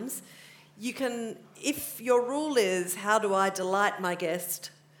 Sometimes you can, if your rule is, "How do I delight my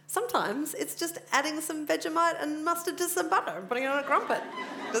guest?" Sometimes it's just adding some Vegemite and mustard to some butter and putting it on a crumpet.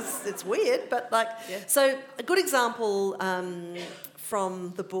 It's weird, but like. Yeah. So a good example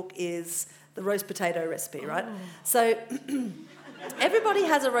from the book is the roast potato recipe, right? Oh. So everybody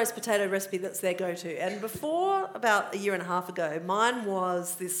has a roast potato recipe that's their go-to. And before, about a year and a half ago, mine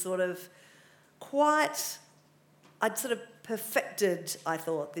was this sort of I'd sort of perfected, I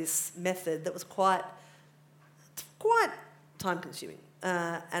thought, this method that was quite time-consuming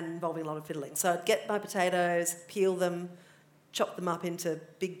and involving a lot of fiddling. So I'd get my potatoes, peel them, chop them up into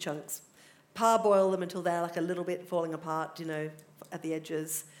big chunks, parboil them until they're like a little bit falling apart, you know, at the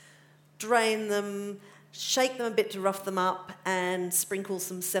edges, drain them, shake them a bit to rough them up, and sprinkle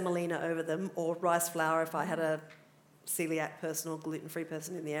some semolina over them, or rice flour if I had a celiac person or gluten-free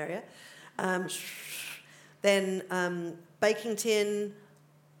person in the area. Then baking tin,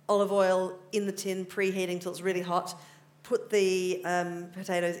 olive oil in the tin, preheating till it's really hot, put the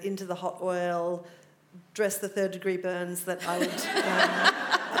potatoes into the hot oil, dress the third-degree burns that I would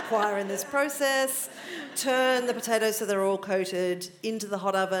acquire in this process, turn the potatoes so they're all coated into the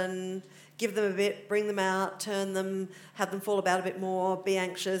hot oven, give them a bit, bring them out, turn them, have them fall about a bit more, be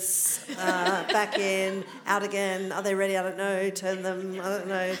anxious, back in, out again, are they ready? I don't know, turn them, I don't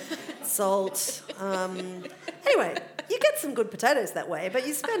know, salt. Anyway, you get some good potatoes that way, but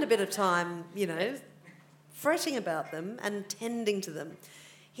you spend a bit of time, you know, fretting about them and tending to them.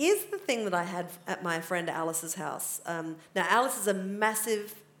 Here's the thing that I had at my friend Alice's house. Now, Alice is a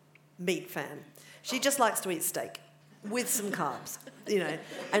massive meat fan. She just likes to eat steak with some carbs, you know.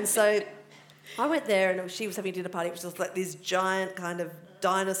 And so I went there and she was having a dinner party, which was like these giant kind of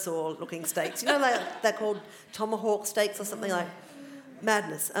dinosaur-looking steaks. You know, like they're called tomahawk steaks or something, like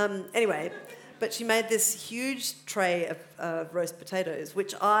madness. Anyway, But she made this huge tray of roast potatoes,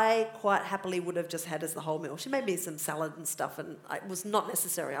 which I quite happily would have just had as the whole meal. She made me some salad and stuff, and it was not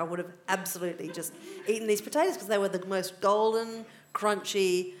necessary. I would have absolutely just eaten these potatoes because they were the most golden,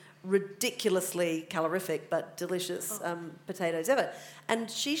 crunchy, ridiculously calorific but delicious potatoes ever. And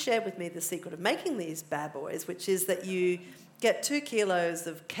she shared with me the secret of making these bad boys, which is that you get 2 kilos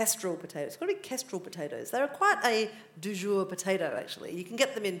of kestrel potatoes. It's got to be kestrel potatoes. They're quite a du jour potato, actually. You can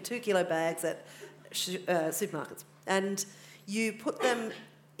get them in 2 kilo bags at supermarkets. And you put them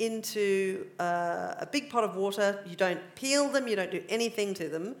into a big pot of water. You don't peel them. You don't do anything to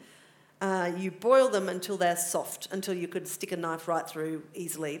them. You boil them until they're soft, until you could stick a knife right through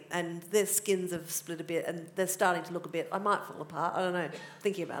easily. And their skins have split a bit and they're starting to look a bit, I might fall apart, I don't know,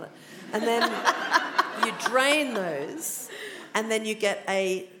 thinking about it. And then you drain those, and then you get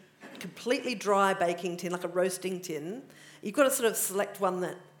a completely dry baking tin, like a roasting tin. You've got to sort of select one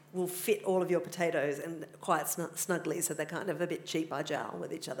that will fit all of your potatoes and quite snugly, so they're kind of a bit cheap by jowl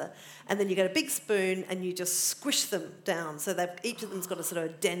with each other. And then you get a big spoon and you just squish them down, so each of them's got a sort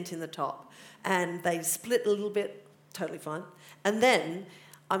of dent in the top, and they split a little bit, totally fine. And then,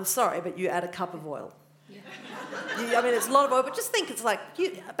 I'm sorry, but you add a cup of oil. Yeah. I mean, it's a lot of oil, but just think it's like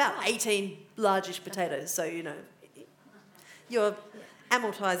about 18 largish potatoes, so, you know, your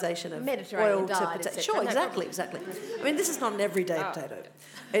amortisation of oil to potato. Sure, exactly. I mean, this is not an everyday potato.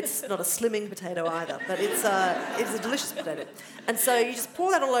 It's not a slimming potato either, but it's a delicious potato. And so you just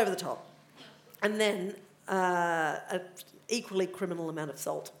pour that all over the top, and then an equally criminal amount of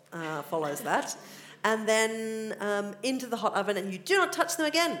salt follows that, and then into the hot oven, and you do not touch them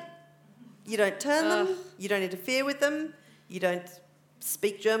again. You don't turn them, you don't interfere with them, you don't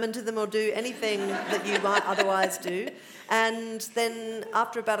speak German to them or do anything that you might otherwise do. And then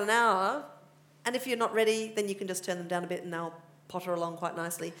after about an hour, and if you're not ready, then you can just turn them down a bit and they'll potter along quite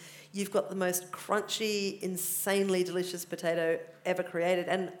nicely. You've got the most crunchy, insanely delicious potato ever created.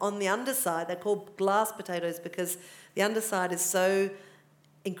 And on the underside, they're called glass potatoes because the underside is so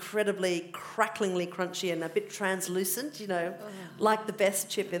incredibly cracklingly crunchy and a bit translucent, you know, like the best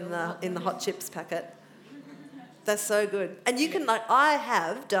chip in the hot chips packet. They're so good. And you can, like, I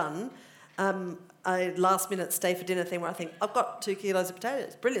have done a last-minute stay-for-dinner thing where I think, I've got 2 kilos of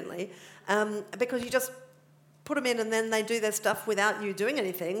potatoes, brilliantly, because you just put them in and then they do their stuff without you doing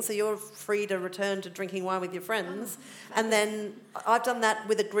anything, so you're free to return to drinking wine with your friends. And then I've done that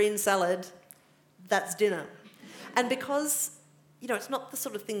with a green salad. That's dinner. And because, you know, it's not the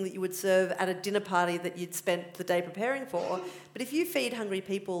sort of thing that you would serve at a dinner party that you'd spent the day preparing for, but if you feed hungry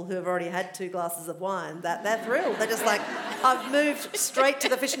people who have already had 2 glasses of wine, they're thrilled. They're just like, I've moved straight to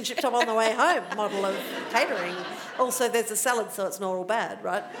the fish and chip shop on the way home model of catering. Also, there's a salad, so it's not all bad,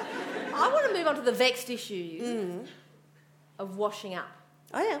 right? I want to move on to the vexed issue of washing up.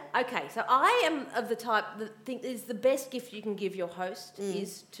 Oh, yeah. Okay, so I am of the type that think is the best gift you can give your host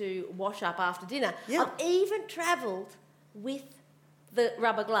is to wash up after dinner. Yeah. I've even travelled with the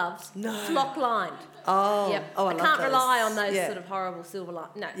rubber gloves, flock lined. Oh, yep. I can't love rely on those Yeah. sort of horrible silver line.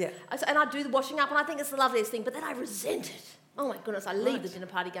 No. Yeah. And I do the washing up, and I think it's the loveliest thing. But then I resent it. Oh my goodness! I leave the dinner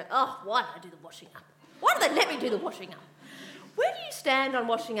party going, oh, why did I do the washing up? Why do they let me do the washing up? Where do you stand on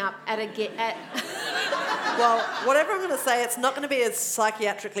washing up at? Well, whatever I'm going to say, it's not going to be as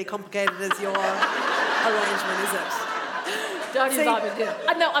psychiatrically complicated as your arrangement, is it? Don't invite me to dinner.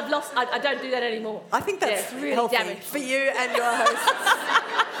 No, I've lost. I don't do that anymore. I think that's it's really healthy damaged for you and your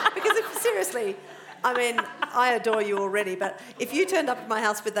hosts. Because seriously, I mean, I adore you already, but if you turned up at my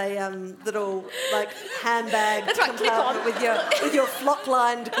house with a little like handbag compartment with your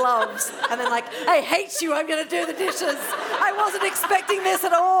flock-lined gloves, and then like, I hate you, I'm going to do the dishes. I wasn't expecting this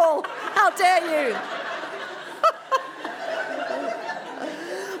at all. How dare you?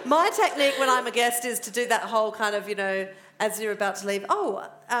 My technique when I'm a guest is to do that whole kind of, you know, as you're about to leave,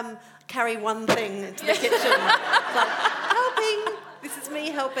 carry one thing into the kitchen. Like, helping. This is me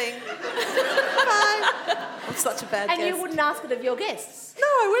helping. Bye. I'm such a bad guest. And you wouldn't ask it of your guests? No,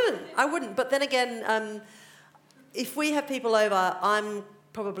 I wouldn't. But then again, if we have people over, I'm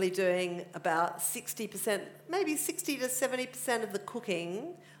probably doing about 60%, maybe 60 to 70% of the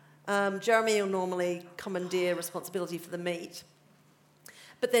cooking. Jeremy will normally commandeer responsibility for the meat.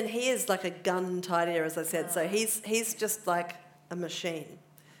 But then he is like a gun tidier, as I said. So he's just like a machine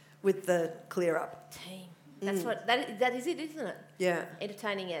with the clear up. Team. That's what that is it, isn't it? Yeah.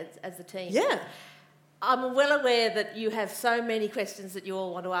 Entertaining as a team. Yeah. I'm well aware that you have so many questions that you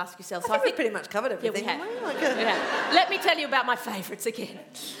all want to ask yourselves. I think we've pretty much covered everything. Yeah, we have. Let me tell you about my favourites again.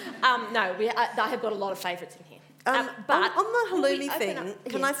 I have got a lot of favourites in here. But on the halloumi thing,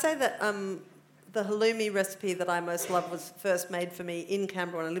 can I say that the halloumi recipe that I most love was first made for me in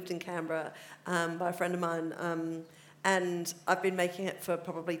Canberra when I lived in Canberra by a friend of mine. And I've been making it for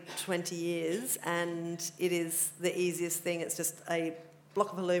probably 20 years, and it is the easiest thing. It's just a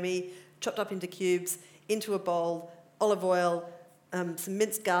block of halloumi chopped up into cubes, into a bowl, olive oil, some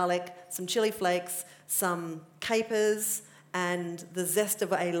minced garlic, some chili flakes, some capers, and the zest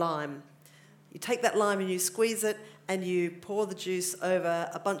of a lime. You take that lime and you squeeze it, and you pour the juice over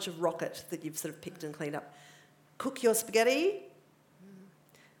a bunch of rocket that you've sort of picked and cleaned up. Cook your spaghetti,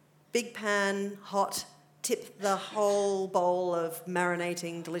 big pan, hot, tip the whole bowl of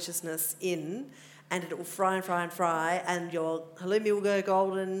marinating deliciousness in, and it will fry and fry and fry, and your halloumi will go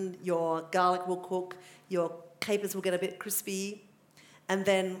golden, your garlic will cook, your capers will get a bit crispy, and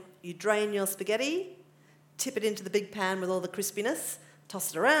then you drain your spaghetti, tip it into the big pan with all the crispiness,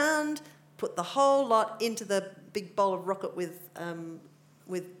 toss it around, put the whole lot into the big bowl of rocket with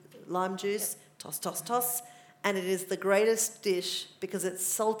lime juice, toss, toss, toss, and it is the greatest dish because it's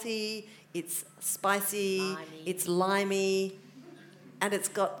salty, it's spicy, it's limey, and it's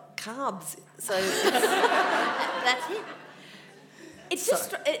got carbs. So That's it. It's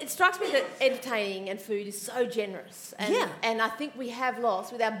just, it strikes me that entertaining and food is so generous. And, Yeah. and I think we have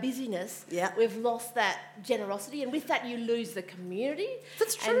lost, with our busyness, we've lost that generosity. And with that, you lose the community.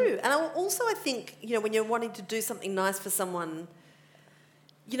 That's true. And also I think, when you're wanting to do something nice for someone,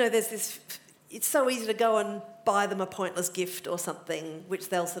 there's this... It's so easy to go and buy them a pointless gift or something, which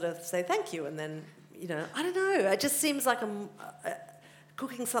they'll sort of say thank you, and then, I don't know. It just seems like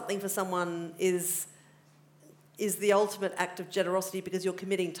cooking something for someone is the ultimate act of generosity because you're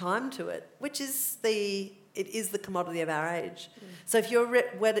committing time to it, which is the commodity of our age. So if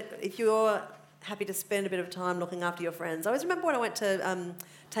you're happy to spend a bit of time looking after your friends, I always remember when I went to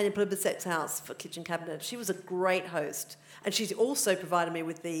Tanya Plibersek's house for Kitchen Cabinet. She was a great host, and she also provided me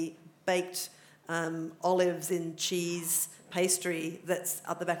with the baked olives in cheese pastry that's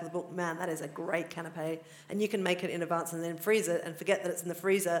at the back of the book. Man, that is a great canapé. And you can make it in advance and then freeze it and forget that it's in the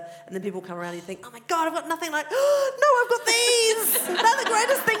freezer, and then people come around and you think, oh my God, I've got nothing like, oh, no, I've got these! They're the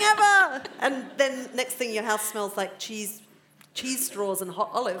greatest thing ever! And then next thing your house smells like cheese straws and hot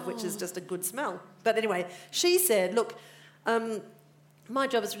olive, which is just a good smell. But anyway, she said, look, my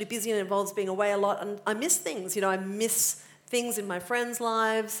job is really busy and involves being away a lot, and I miss things. I miss things in my friends'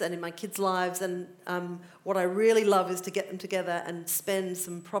 lives and in my kids' lives, and what I really love is to get them together and spend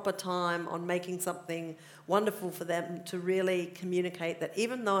some proper time on making something wonderful for them, to really communicate that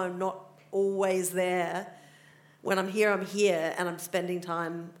even though I'm not always there, when I'm here, and I'm spending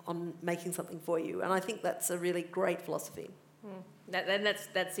time on making something for you. And I think that's a really great philosophy.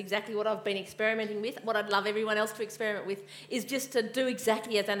 That's exactly what I've been experimenting with. What I'd love everyone else to experiment with is just to do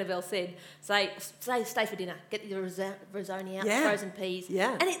exactly as Annabelle said. Say stay for dinner, get your risotto out, frozen peas,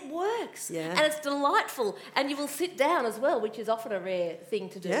 and it works. And it's delightful. And you will sit down as well, which is often a rare thing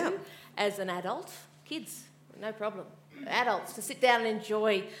to do as an adult. Kids, no problem. Adults, to sit down and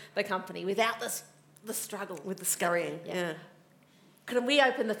enjoy the company without the struggle. With the scurrying, Can we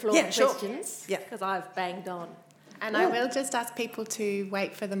open the floor for questions? Yeah. Because I've banged on. And I will just ask people to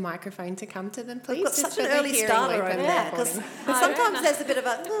wait for the microphone to come to them, please. We've got such an early starter over there, because sometimes there's a bit of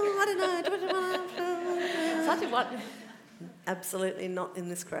I don't know. Such a what? Absolutely not in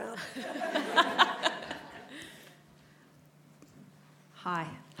this crowd. Hi.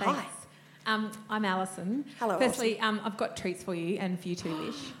 Thanks. I'm Alison. Hello, Firstly, I've got treats for you and for you too,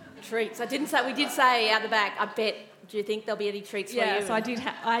 Lish. Treats. We did say out the back, I bet. Do you think there'll be any treats for you? Yeah, so I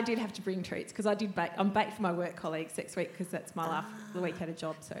did have to bring treats because I did bake. I'm baked for my work colleagues next week because that's my the week at a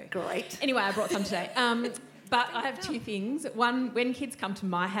job. So great. Anyway, I brought some today. But I have two things. One, when kids come to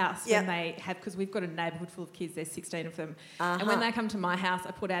my house, when they have, because we've got a neighbourhood full of kids, there's 16 of them, and when they come to my house,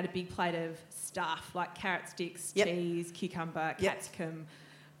 I put out a big plate of stuff like carrot sticks, cheese, cucumber, capsicum,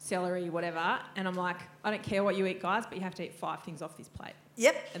 celery, whatever, and I'm like, I don't care what you eat, guys, but you have to eat 5 things off this plate.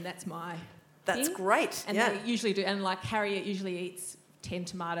 And that's my That's thing. great. And they usually do. And like Harriet usually eats 10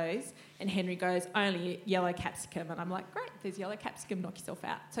 tomatoes and Henry goes, I only eat yellow capsicum. And I'm like, great, there's yellow capsicum, knock yourself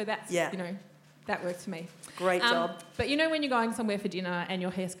out. So that's, that works for me. Great job. But when you're going somewhere for dinner and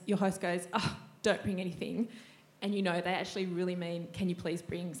your host goes, oh, don't bring anything, and they actually really mean, can you please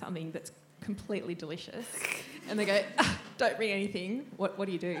bring something that's completely delicious? And they go, oh, don't bring anything. What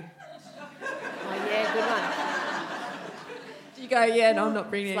do you do? Oh, yeah, good one. Do you go, yeah, no, I'm not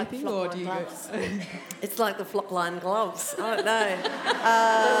bringing anything, or do you go? It's like the flock line gloves. I don't know.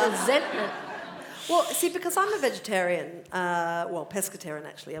 Resentment. Well, see, because I'm a vegetarian, pescatarian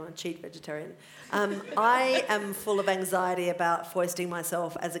actually, I'm a cheat vegetarian, I am full of anxiety about foisting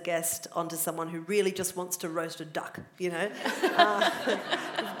myself as a guest onto someone who really just wants to roast a duck, just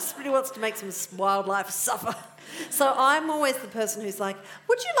really wants to make some wildlife suffer. So I'm always the person who's like,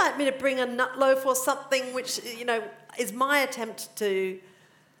 would you like me to bring a nut loaf or something, which, is my attempt to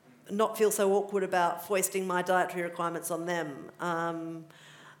not feel so awkward about foisting my dietary requirements on them.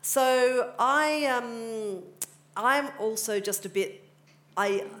 So I'm also just a bit...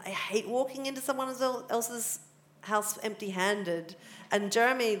 I hate walking into someone else's house empty-handed. And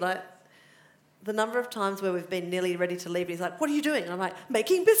Jeremy, the number of times where we've been nearly ready to leave, he's like, what are you doing? And I'm like,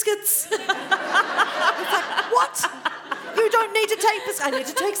 making biscuits. It's like, what? You don't need to take biscuits. I need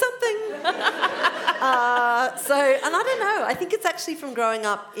to take something. And I don't know. I think it's actually from growing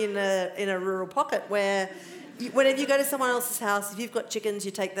up in a rural pocket where whenever you go to someone else's house, if you've got chickens,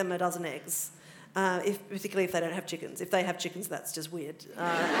 you take them a dozen eggs. Particularly if they don't have chickens. If they have chickens, that's just weird.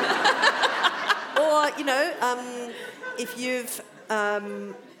 If you've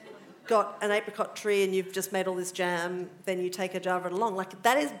got an apricot tree and you've just made all this jam, then you take a jar of it along.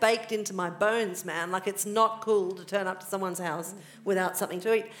 That is baked into my bones, man. It's not cool to turn up to someone's house without something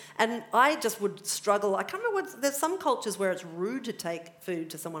to eat. And I just would struggle. I can't remember there's some cultures where it's rude to take food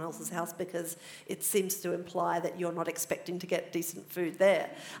to someone else's house because it seems to imply that you're not expecting to get decent food there.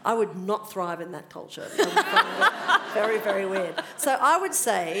 I would not thrive in that culture. I would find it very, very weird. So I would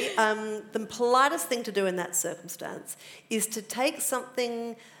say the politest thing to do in that circumstance is to take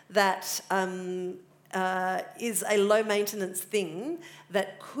something that is a low-maintenance thing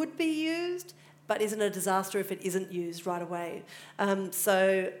that could be used but isn't a disaster if it isn't used right away. In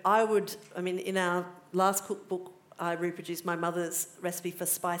our last cookbook, I reproduced my mother's recipe for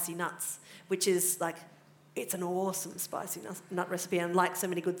spicy nuts, which is it's an awesome spicy nut recipe, and like so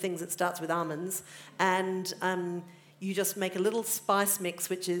many good things, it starts with almonds, and you just make a little spice mix,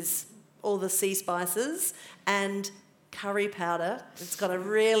 which is all the sea spices, and curry powder. It's got a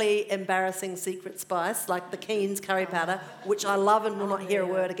really embarrassing secret spice, like the Keen's curry powder, which I love and will not hear a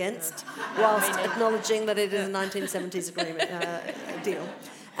word against, whilst acknowledging that it is a 1970s agreement deal.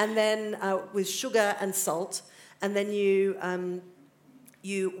 And then with sugar and salt, and then you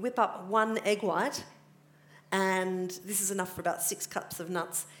whip up 1 egg white, and this is enough for about 6 cups of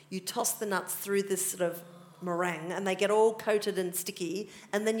nuts. You toss the nuts through this sort of meringue and they get all coated and sticky,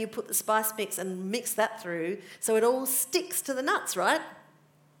 and then you put the spice mix and mix that through so it all sticks to the nuts, right?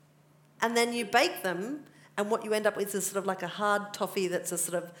 And then you bake them, and what you end up with is sort of like a hard toffee that's a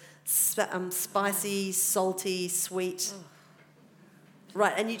sort of spicy, salty, sweet.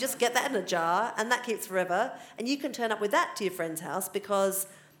 Right, and you just get that in a jar, and that keeps forever, and you can turn up with that to your friend's house because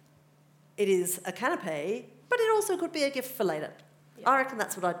it is a canapé, but it also could be a gift for later. Yep. I reckon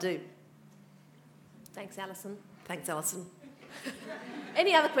that's what I'd do. Thanks, Alison. Thanks, Alison.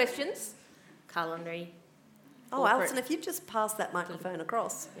 Any other questions? Culinary. Oh, Alison, if you'd just pass that microphone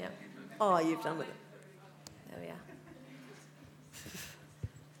across. Yeah. Oh, you've done with it. There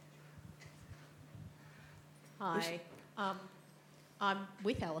we are. Hi. I'm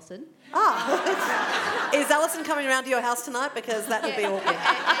with Alison. Is Alison coming around to your house tonight? Because that would be awkward. And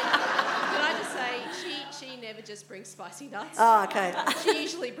can I just say, she never just brings spicy nuts. Oh, okay. She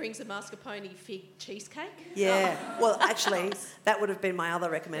usually brings a mascarpone fig cheesecake. Yeah. Well, actually, that would have been my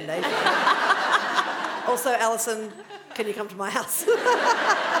other recommendation. Also, Alison, can you come to my house?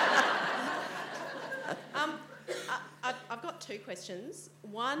 I've got 2 questions.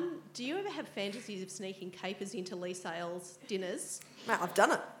 One, do you ever have fantasies of sneaking capers into Lee Sales dinners? No, I've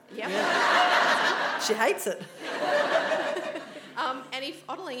done it. Yep. Yeah. She hates it. And if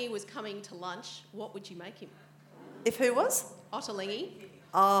Ottolenghi was coming to lunch, what would you make him? If who was? Ottolenghi.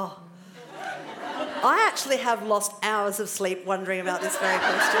 Oh. I actually have lost hours of sleep wondering about this very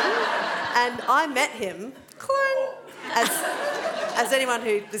question. And I met him, as anyone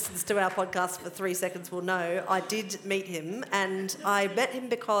who listens to our podcast for 3 seconds will know, I did meet him, and I met him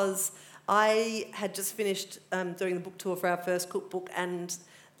because I had just finished doing the book tour for our first cookbook, and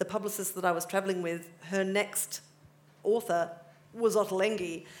the publicist that I was travelling with, her next author was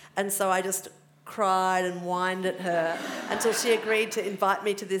Ottolenghi, and so I just cried and whined at her until she agreed to invite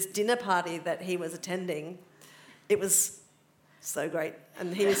me to this dinner party that he was attending. It was so great,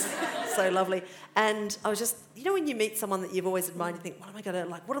 and he was so lovely. And I was just, when you meet someone that you've always admired, you think,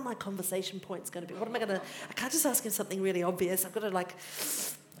 what are my conversation points going to be? I can't just ask him something really obvious. I've got to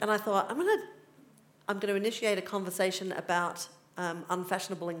and I thought, I'm going to initiate a conversation about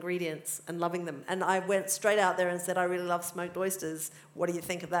unfashionable ingredients and loving them. And I went straight out there and said, I really love smoked oysters. What do you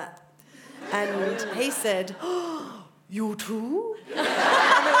think of that? And he said, oh, you too? And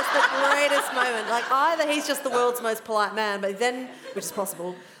it was the greatest moment. Like, either he's just the world's most polite man, but then, which is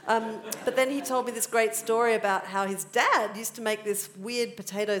possible, but then he told me this great story about how his dad used to make this weird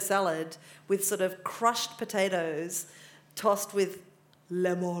potato salad with sort of crushed potatoes tossed with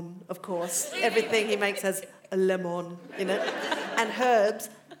lemon, of course. Everything he makes has a lemon in it, and herbs,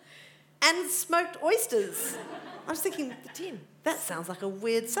 and smoked oysters. I was thinking, that sounds like a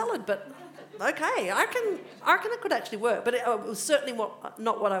weird salad, but okay, I reckon it could actually work. But it was certainly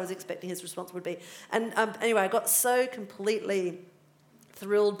not what I was expecting his response would be. And anyway, I got so completely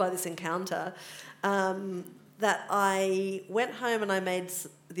thrilled by this encounter that I went home and I made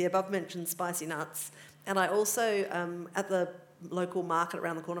the above-mentioned spicy nuts. And I also, at the local market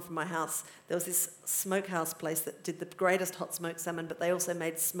around the corner from my house, there was this smokehouse place that did the greatest hot smoked salmon, but they also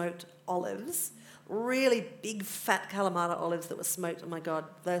made smoked olives. Really big, fat Kalamata olives that were smoked. Oh, my God,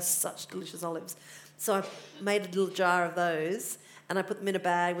 they're such delicious olives. So I made a little jar of those, and I put them in a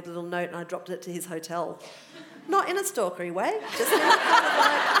bag with a little note, and I dropped it to his hotel. Not in a stalkery way, just in a kind of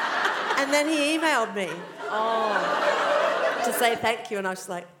like... And then he emailed me to say thank you, and I was just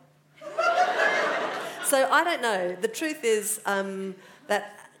like... So I don't know. The truth is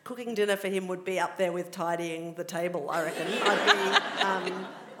that cooking dinner for him would be up there with tidying the table, I reckon.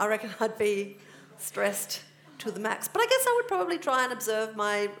 I reckon I'd be stressed to the max. But I guess I would probably try and observe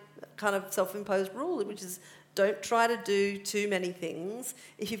my kind of self-imposed rule, which is don't try to do too many things.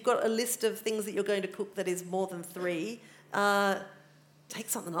 If you've got a list of things that you're going to cook that is more than 3, take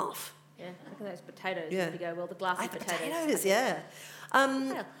something off. Yeah, look at those potatoes. Yeah. You go, well, the glassy potatoes, yeah.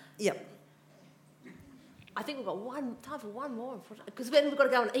 Yep. I think we've got time for one more, because then we've got to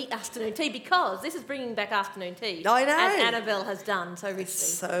go and eat afternoon tea, because this is bringing back afternoon tea. I know. As Annabelle has done so richly.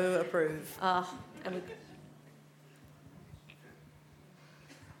 So approve.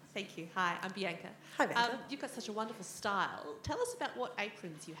 Thank you. Hi, I'm Bianca. Hi, Bianca. You've got such a wonderful style. Tell us about what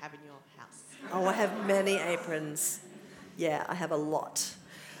aprons you have in your house. Oh, I have many aprons. Yeah, I have a lot.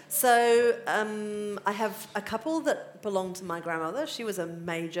 So I have a couple that belong to my grandmother. She was a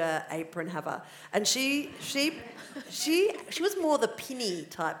major apron haver, and she was more the pinny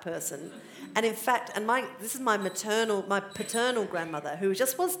type person. And in fact, this is my paternal grandmother, who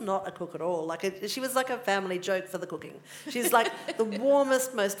just was not a cook at all. She was like a family joke for the cooking. She's like the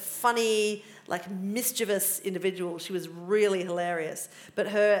warmest, most funny, like mischievous individual. She was really hilarious. But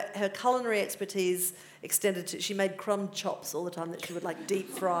her culinary expertise extended to, she made crumb chops all the time that she would like deep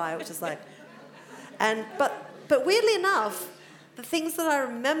fry, which is like, but weirdly enough, the things that I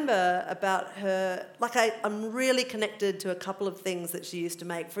remember about her, I'm really connected to a couple of things that she used to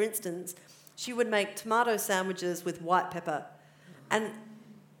make. For instance, she would make tomato sandwiches with white pepper, and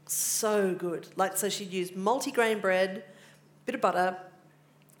so good. So she'd use multi-grain bread, bit of butter,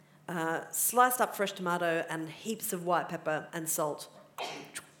 sliced up fresh tomato, and heaps of white pepper and salt.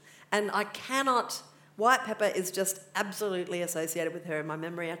 And white pepper is just absolutely associated with her in my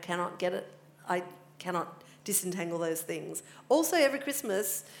memory. I cannot get it. I cannot disentangle those things. Also, every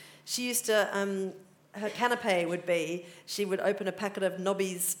Christmas, she used to... her canapé would be, she would open a packet of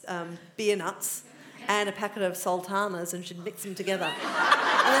Nobby's beer nuts and a packet of sultanas, and she'd mix them together.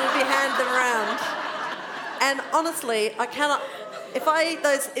 And then it'd be hand them around. And honestly, I cannot... If I eat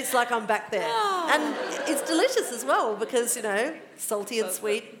those, it's like I'm back there. And it's delicious as well because, salty and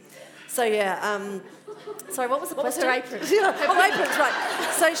sweet. So, yeah... Sorry, what was the question? What was her apron? Aprons, right.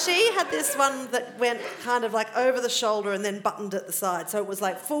 So she had this one that went kind of like over the shoulder and then buttoned at the side. So it was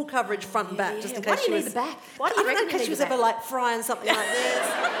like full coverage front and back, just in case she was... Why do you need the back? Why do you reckon in case she was ever like frying something like this.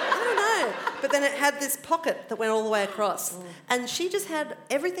 I don't know. But then it had this pocket that went all the way across. And she just had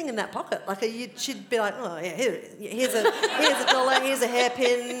everything in that pocket. She'd be like, oh, yeah, here's a dollar, here's a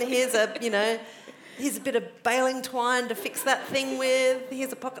hairpin, here's a bit of baling twine to fix that thing with.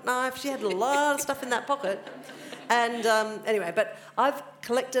 Here's a pocket knife. She had a lot of stuff in that pocket. And anyway, but I've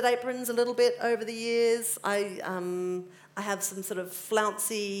collected aprons a little bit over the years. I have some sort of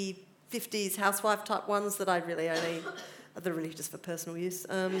flouncy 50s housewife type ones that I really they're really just for personal use.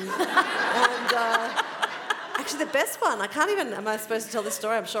 Actually, the best one, am I supposed to tell this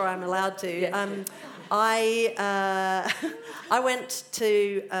story? I'm sure I'm allowed to. Yeah. I went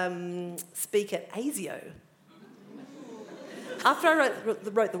to speak at ASIO. After I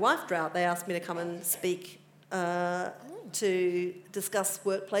wrote The Wife Drought, they asked me to come and speak to discuss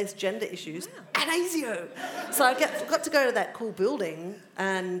workplace gender issues at ASIO. So I got to go to that cool building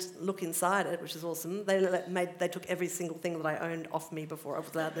and look inside it, which is awesome. They took every single thing that I owned off me before I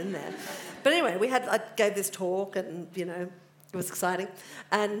was allowed in there. But anyway, I gave this talk and, it was exciting,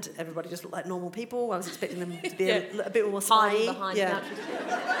 and everybody just looked like normal people. I was expecting them to be a bit more spy. Behind yeah.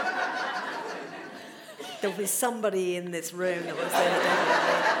 There'll be somebody in this room that was there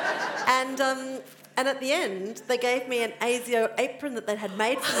definitely. And at the end, they gave me an ASIO apron that they had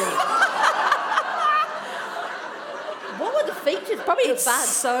made for me. What were the features? Probably It's the bud.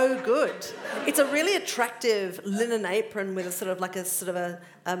 so good. It's a really attractive linen apron with a sort of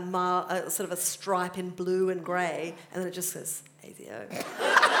a stripe in blue and grey, and then it just says ASIO.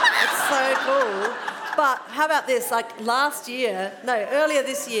 It's so cool. But how about this? Like earlier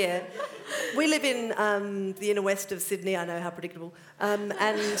this year, we live in the inner west of Sydney. I know, how predictable. And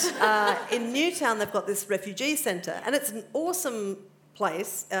in Newtown, they've got this refugee centre, and it's an awesome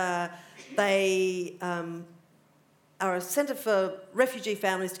place. They are a centre for refugee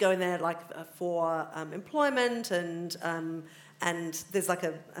families to go in there, for employment, and there's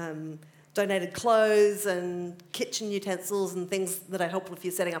donated clothes and kitchen utensils and things that are helpful if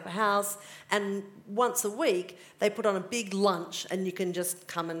you're setting up a house. And once a week, they put on a big lunch and you can just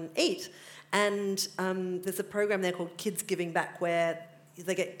come and eat. And there's a program there called Kids Giving Back where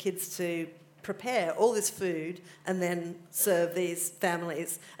they get kids to prepare all this food and then serve these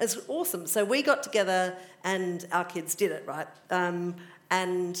families. It's awesome. So we got together and our kids did it, right?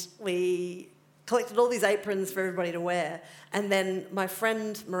 And we collected all these aprons for everybody to wear. And then my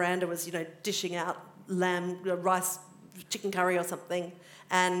friend Miranda was, dishing out rice, chicken curry or something.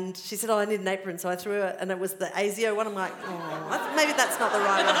 And she said, I need an apron. So I threw it, and it was the ASIO one. I'm like, maybe that's not the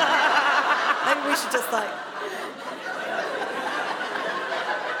right one. Maybe we should just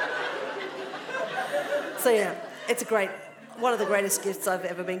So yeah, it's one of the greatest gifts I've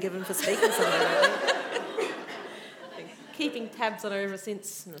ever been given for speaking somewhere, I think. Keeping tabs on her ever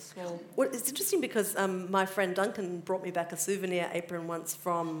since in a small... Well, it's interesting because my friend Duncan brought me back a souvenir apron once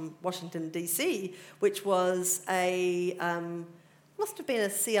from Washington, D.C., which was must have been a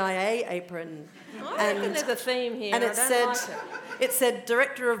CIA apron. I reckon there's a theme here. And it said, it said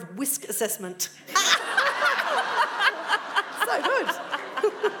Director of Whisk Assessment. So good.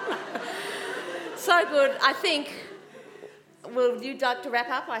 So good. I think... Would you like to wrap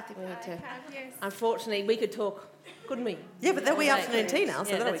up? I think we need to... Yes. Unfortunately, we could talk... Couldn't we? Yeah, but there'll be afternoon tea now,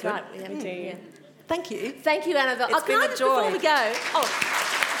 so that'll be good. Right. We have to, yeah. Thank you. Thank you, Annabelle. It's been a joy. Before we go...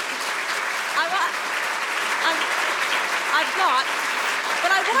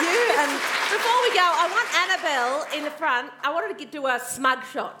 Before we go, I want Annabelle in the front. I wanted to do a smug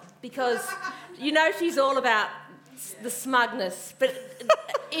shot because she's all about the smugness, but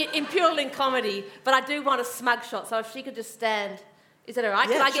in purely in comedy. But I do want a smug shot, so if she could just stand... Is that all right?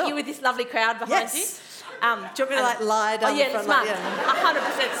 Yeah, Can I get sure. you with this lovely crowd behind you? Do you want me to lie down the front? Smug.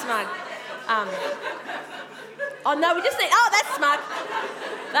 100% smug. We just need... Oh, that's smug.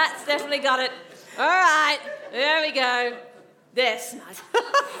 That's definitely got it. All right, there we go. There's smug.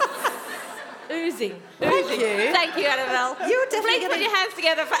 Oozing. Thank you. Thank you, Annabelle. You were definitely Please put your hands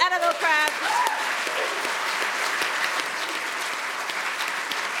together for Annabelle Crabb.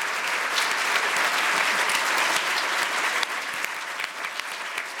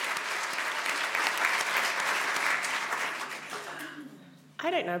 I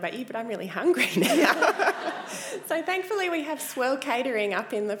don't know about you, but I'm really hungry now. So thankfully we have Swell Catering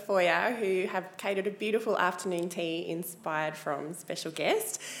up in the foyer who have catered a beautiful afternoon tea inspired from Special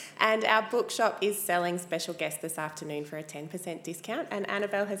Guest. And our bookshop is selling Special Guest this afternoon for a 10% discount, and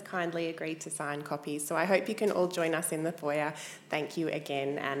Annabelle has kindly agreed to sign copies. So I hope you can all join us in the foyer. Thank you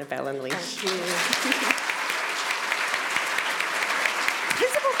again, Annabelle and Lish. Thank you.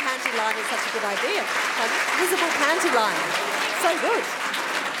 Visible panty line is such a good idea. Visible panty line. So good.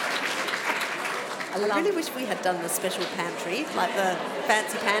 I really wish we had done the special pantry, like the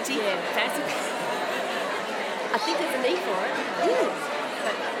fancy panty. Yeah, fancy. I think there's a need for it.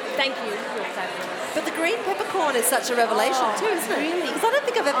 But thank you. You're fabulous. But the green peppercorn is such a revelation too, isn't it? Really? Because I don't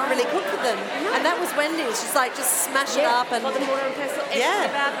think I've ever really cooked with them. No. And that was Wendy's. She's like, just smash it up and... Got the mortar and pestle,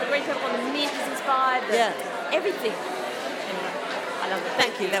 everything about it. The green peppercorn, the mint is inspired. Everything. Anyway, I love it.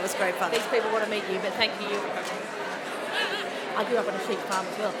 Thank you. That was great fun. These people want to meet you, but thank you. I grew up on a sheep farm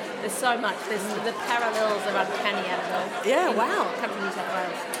as well. There's so much. There's the parallels are uncanny out of those. Yeah, wow. Come from New South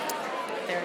Wales.